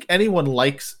 I don't think anyone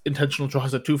likes intentional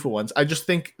draws or 2-for-1s. I just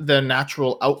think they're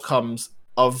natural outcomes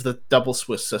of the double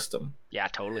Swiss system. Yeah,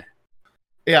 totally.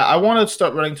 Yeah, I want to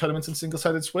start running tournaments in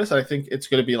single-sided Swiss. I think it's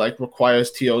going to be like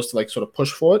requires TOs to like sort of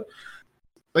push for it.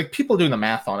 Like people doing the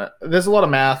math on it. There's a lot of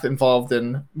math involved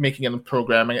in making it and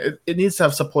programming. It needs to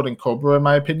have support in Cobra, in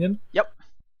my opinion. Yep.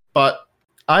 But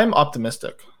I'm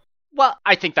optimistic. Well,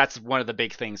 I think that's one of the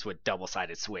big things with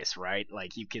double-sided Swiss, right?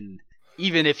 Like you can,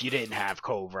 even if you didn't have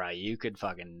Cobra, you could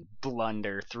fucking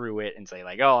blunder through it and say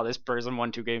like, oh, this person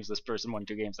won 2 games, this person won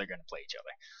 2 games, they're gonna play each other.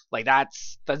 Like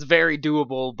that's very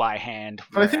doable by hand.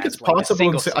 But I think it's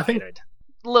possible. I think a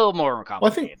little more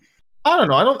complicated. I don't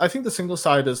know. I think the single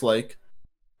side is like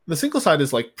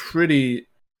pretty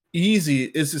easy.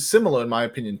 Is similar in my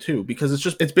opinion too, because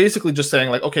it's basically just saying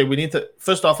like, okay, we need to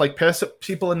first off like pair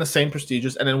people in the same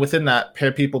prestiges, and then within that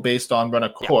pair people based on runner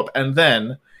corp, and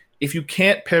then if you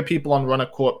can't pair people on runner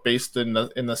corp based in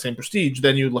the same prestige,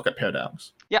 then you look at pair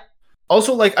downs. Yeah.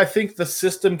 Also, like I think the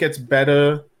system gets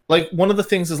better. Like one of the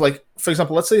things is like, for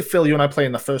example, let's say Phil, you and I play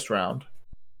in the first round.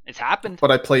 It's happened.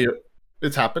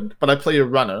 It's happened, but I play your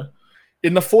runner.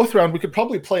 In the 4th round, we could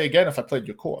probably play again if I played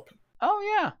your corp.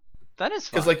 Oh yeah, that is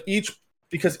fun.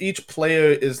 Because each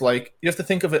player is like, you have to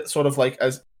think of it sort of like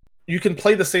as you can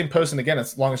play the same person again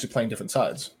as long as you're playing different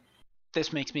sides.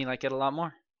 This makes me like it a lot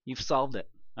more. You've solved it.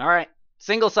 All right,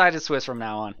 single-sided Swiss from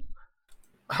now on.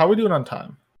 How are we doing on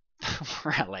time?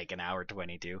 We're at like an hour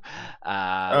 22.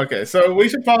 Okay, so we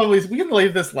can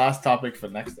leave this last topic for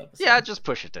next episode. Yeah, just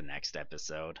push it to next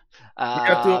episode.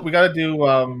 We gotta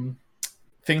do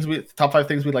top 5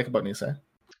 things we like about NISEI.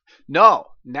 No,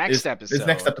 next episode. It's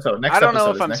next episode. I don't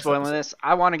know if I'm spoiling this.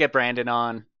 I want to get Brandon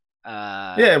on.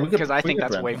 Because I think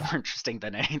that's way more interesting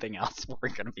than anything else we're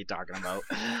going to be talking about.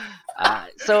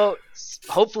 So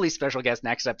hopefully special guest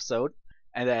next episode,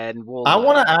 and then we'll. I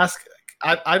want to ask.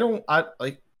 I don't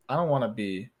want to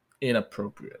be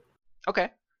inappropriate. Okay.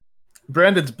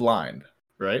 Brandon's blind,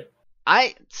 right?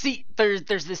 I see.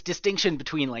 There's this distinction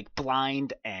between like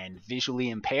blind and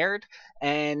visually impaired,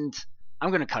 and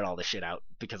I'm gonna cut all this shit out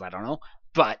because I don't know.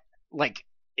 But like,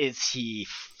 is he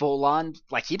full on?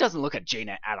 Like, he doesn't look at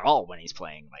JNet at all when he's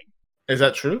playing. Like, is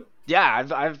that true? Yeah,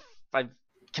 I've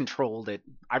controlled it.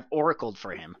 I've oracled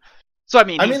for him. So I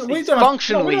mean, he's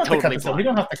functionally totally blind. We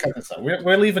don't have to cut this out.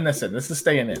 We're leaving this in. This is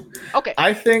staying in. Okay.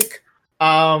 I think.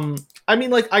 I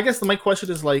mean, like, I guess my question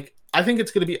is like, I think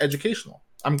it's going to be educational.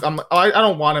 I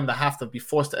don't want him to have to be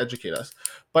forced to educate us,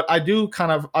 but I've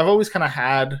always kind of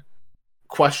had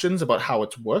questions about how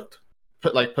it's worked,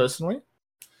 like personally,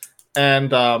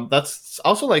 and that's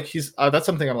also like that's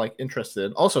something I'm like interested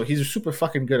in. Also, he's super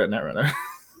fucking good at Netrunner.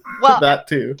 Well, that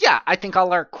too. Yeah, I think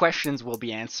all our questions will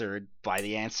be answered by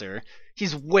the answer.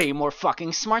 He's way more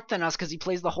fucking smart than us because he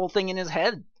plays the whole thing in his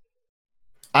head.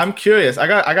 I'm curious. I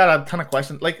got a ton of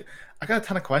questions. Like, I got a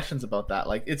ton of questions about that.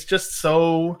 Like, it's just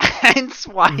so. Hence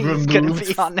why he's gonna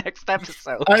be on next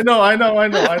episode. I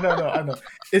know.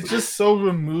 It's just so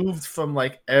removed from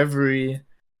like every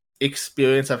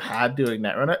experience I've had doing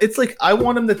Netrunner. It's like I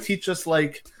want him to teach us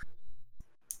like.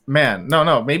 Man,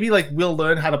 no. Maybe like we'll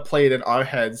learn how to play it in our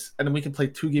heads, and then we can play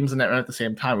 2 games in Netrunner at the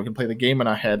same time. We can play the game in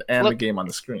our head and the game on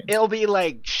the screen. It'll be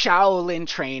like Shaolin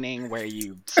training, where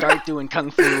you start doing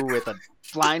kung fu with a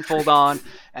blindfold on,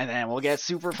 and then we'll get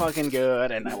super fucking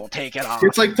good, and then we'll take it off.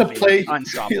 It's like to play.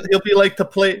 Unstoppable. It'll be like to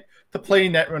play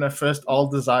Netrunner first. All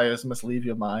desires must leave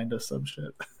your mind, or some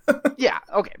shit. Yeah.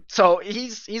 Okay. So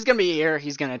he's gonna be here.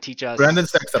 He's gonna teach us.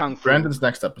 Brandon's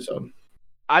next episode.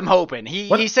 I'm hoping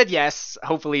he said yes.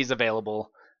 Hopefully he's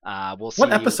available. We'll see.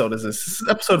 What episode is this? This is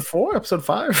episode 4, episode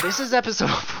 5. This is episode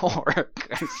 4.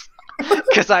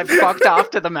 Because I fucked off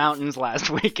to the mountains last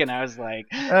week, and I was like,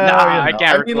 I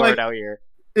can't record out here.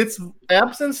 It's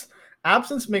absence.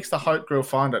 Absence makes the heart grow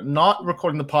fonder. Not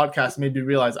recording the podcast made me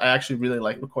realize I actually really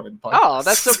like recording podcasts. Oh,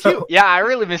 that's so cute. Yeah, I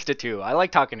really missed it too. I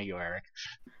like talking to you, Eric.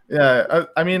 Yeah,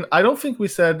 I mean, I don't think we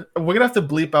said we're gonna have to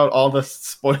bleep out all the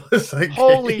spoilers.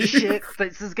 Holy shit!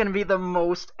 This is gonna be the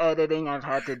most editing I've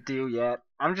had to do yet.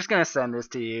 I'm just gonna send this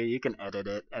to you. You can edit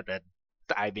it.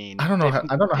 I mean, I don't know.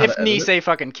 I don't know how if to edit it. Nisei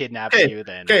fucking kidnaps Okay, you,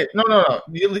 then okay, no.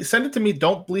 You send it to me.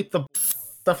 Don't bleep the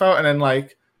stuff out, and then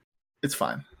like, it's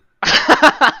fine.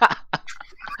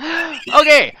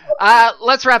 Okay,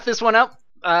 let's wrap this one up.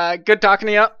 Good talking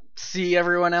to you. See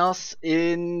everyone else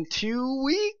in 2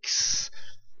 weeks.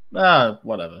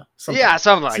 Whatever. Yeah,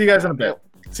 something like that. See you guys in a bit.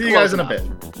 See you guys in a bit.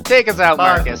 Take us out,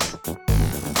 Bye. Marcus.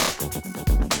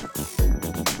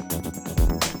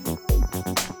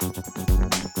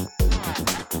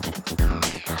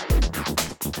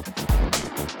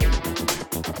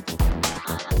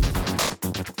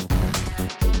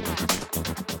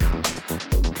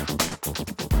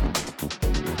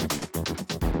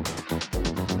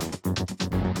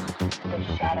 The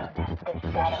shadow.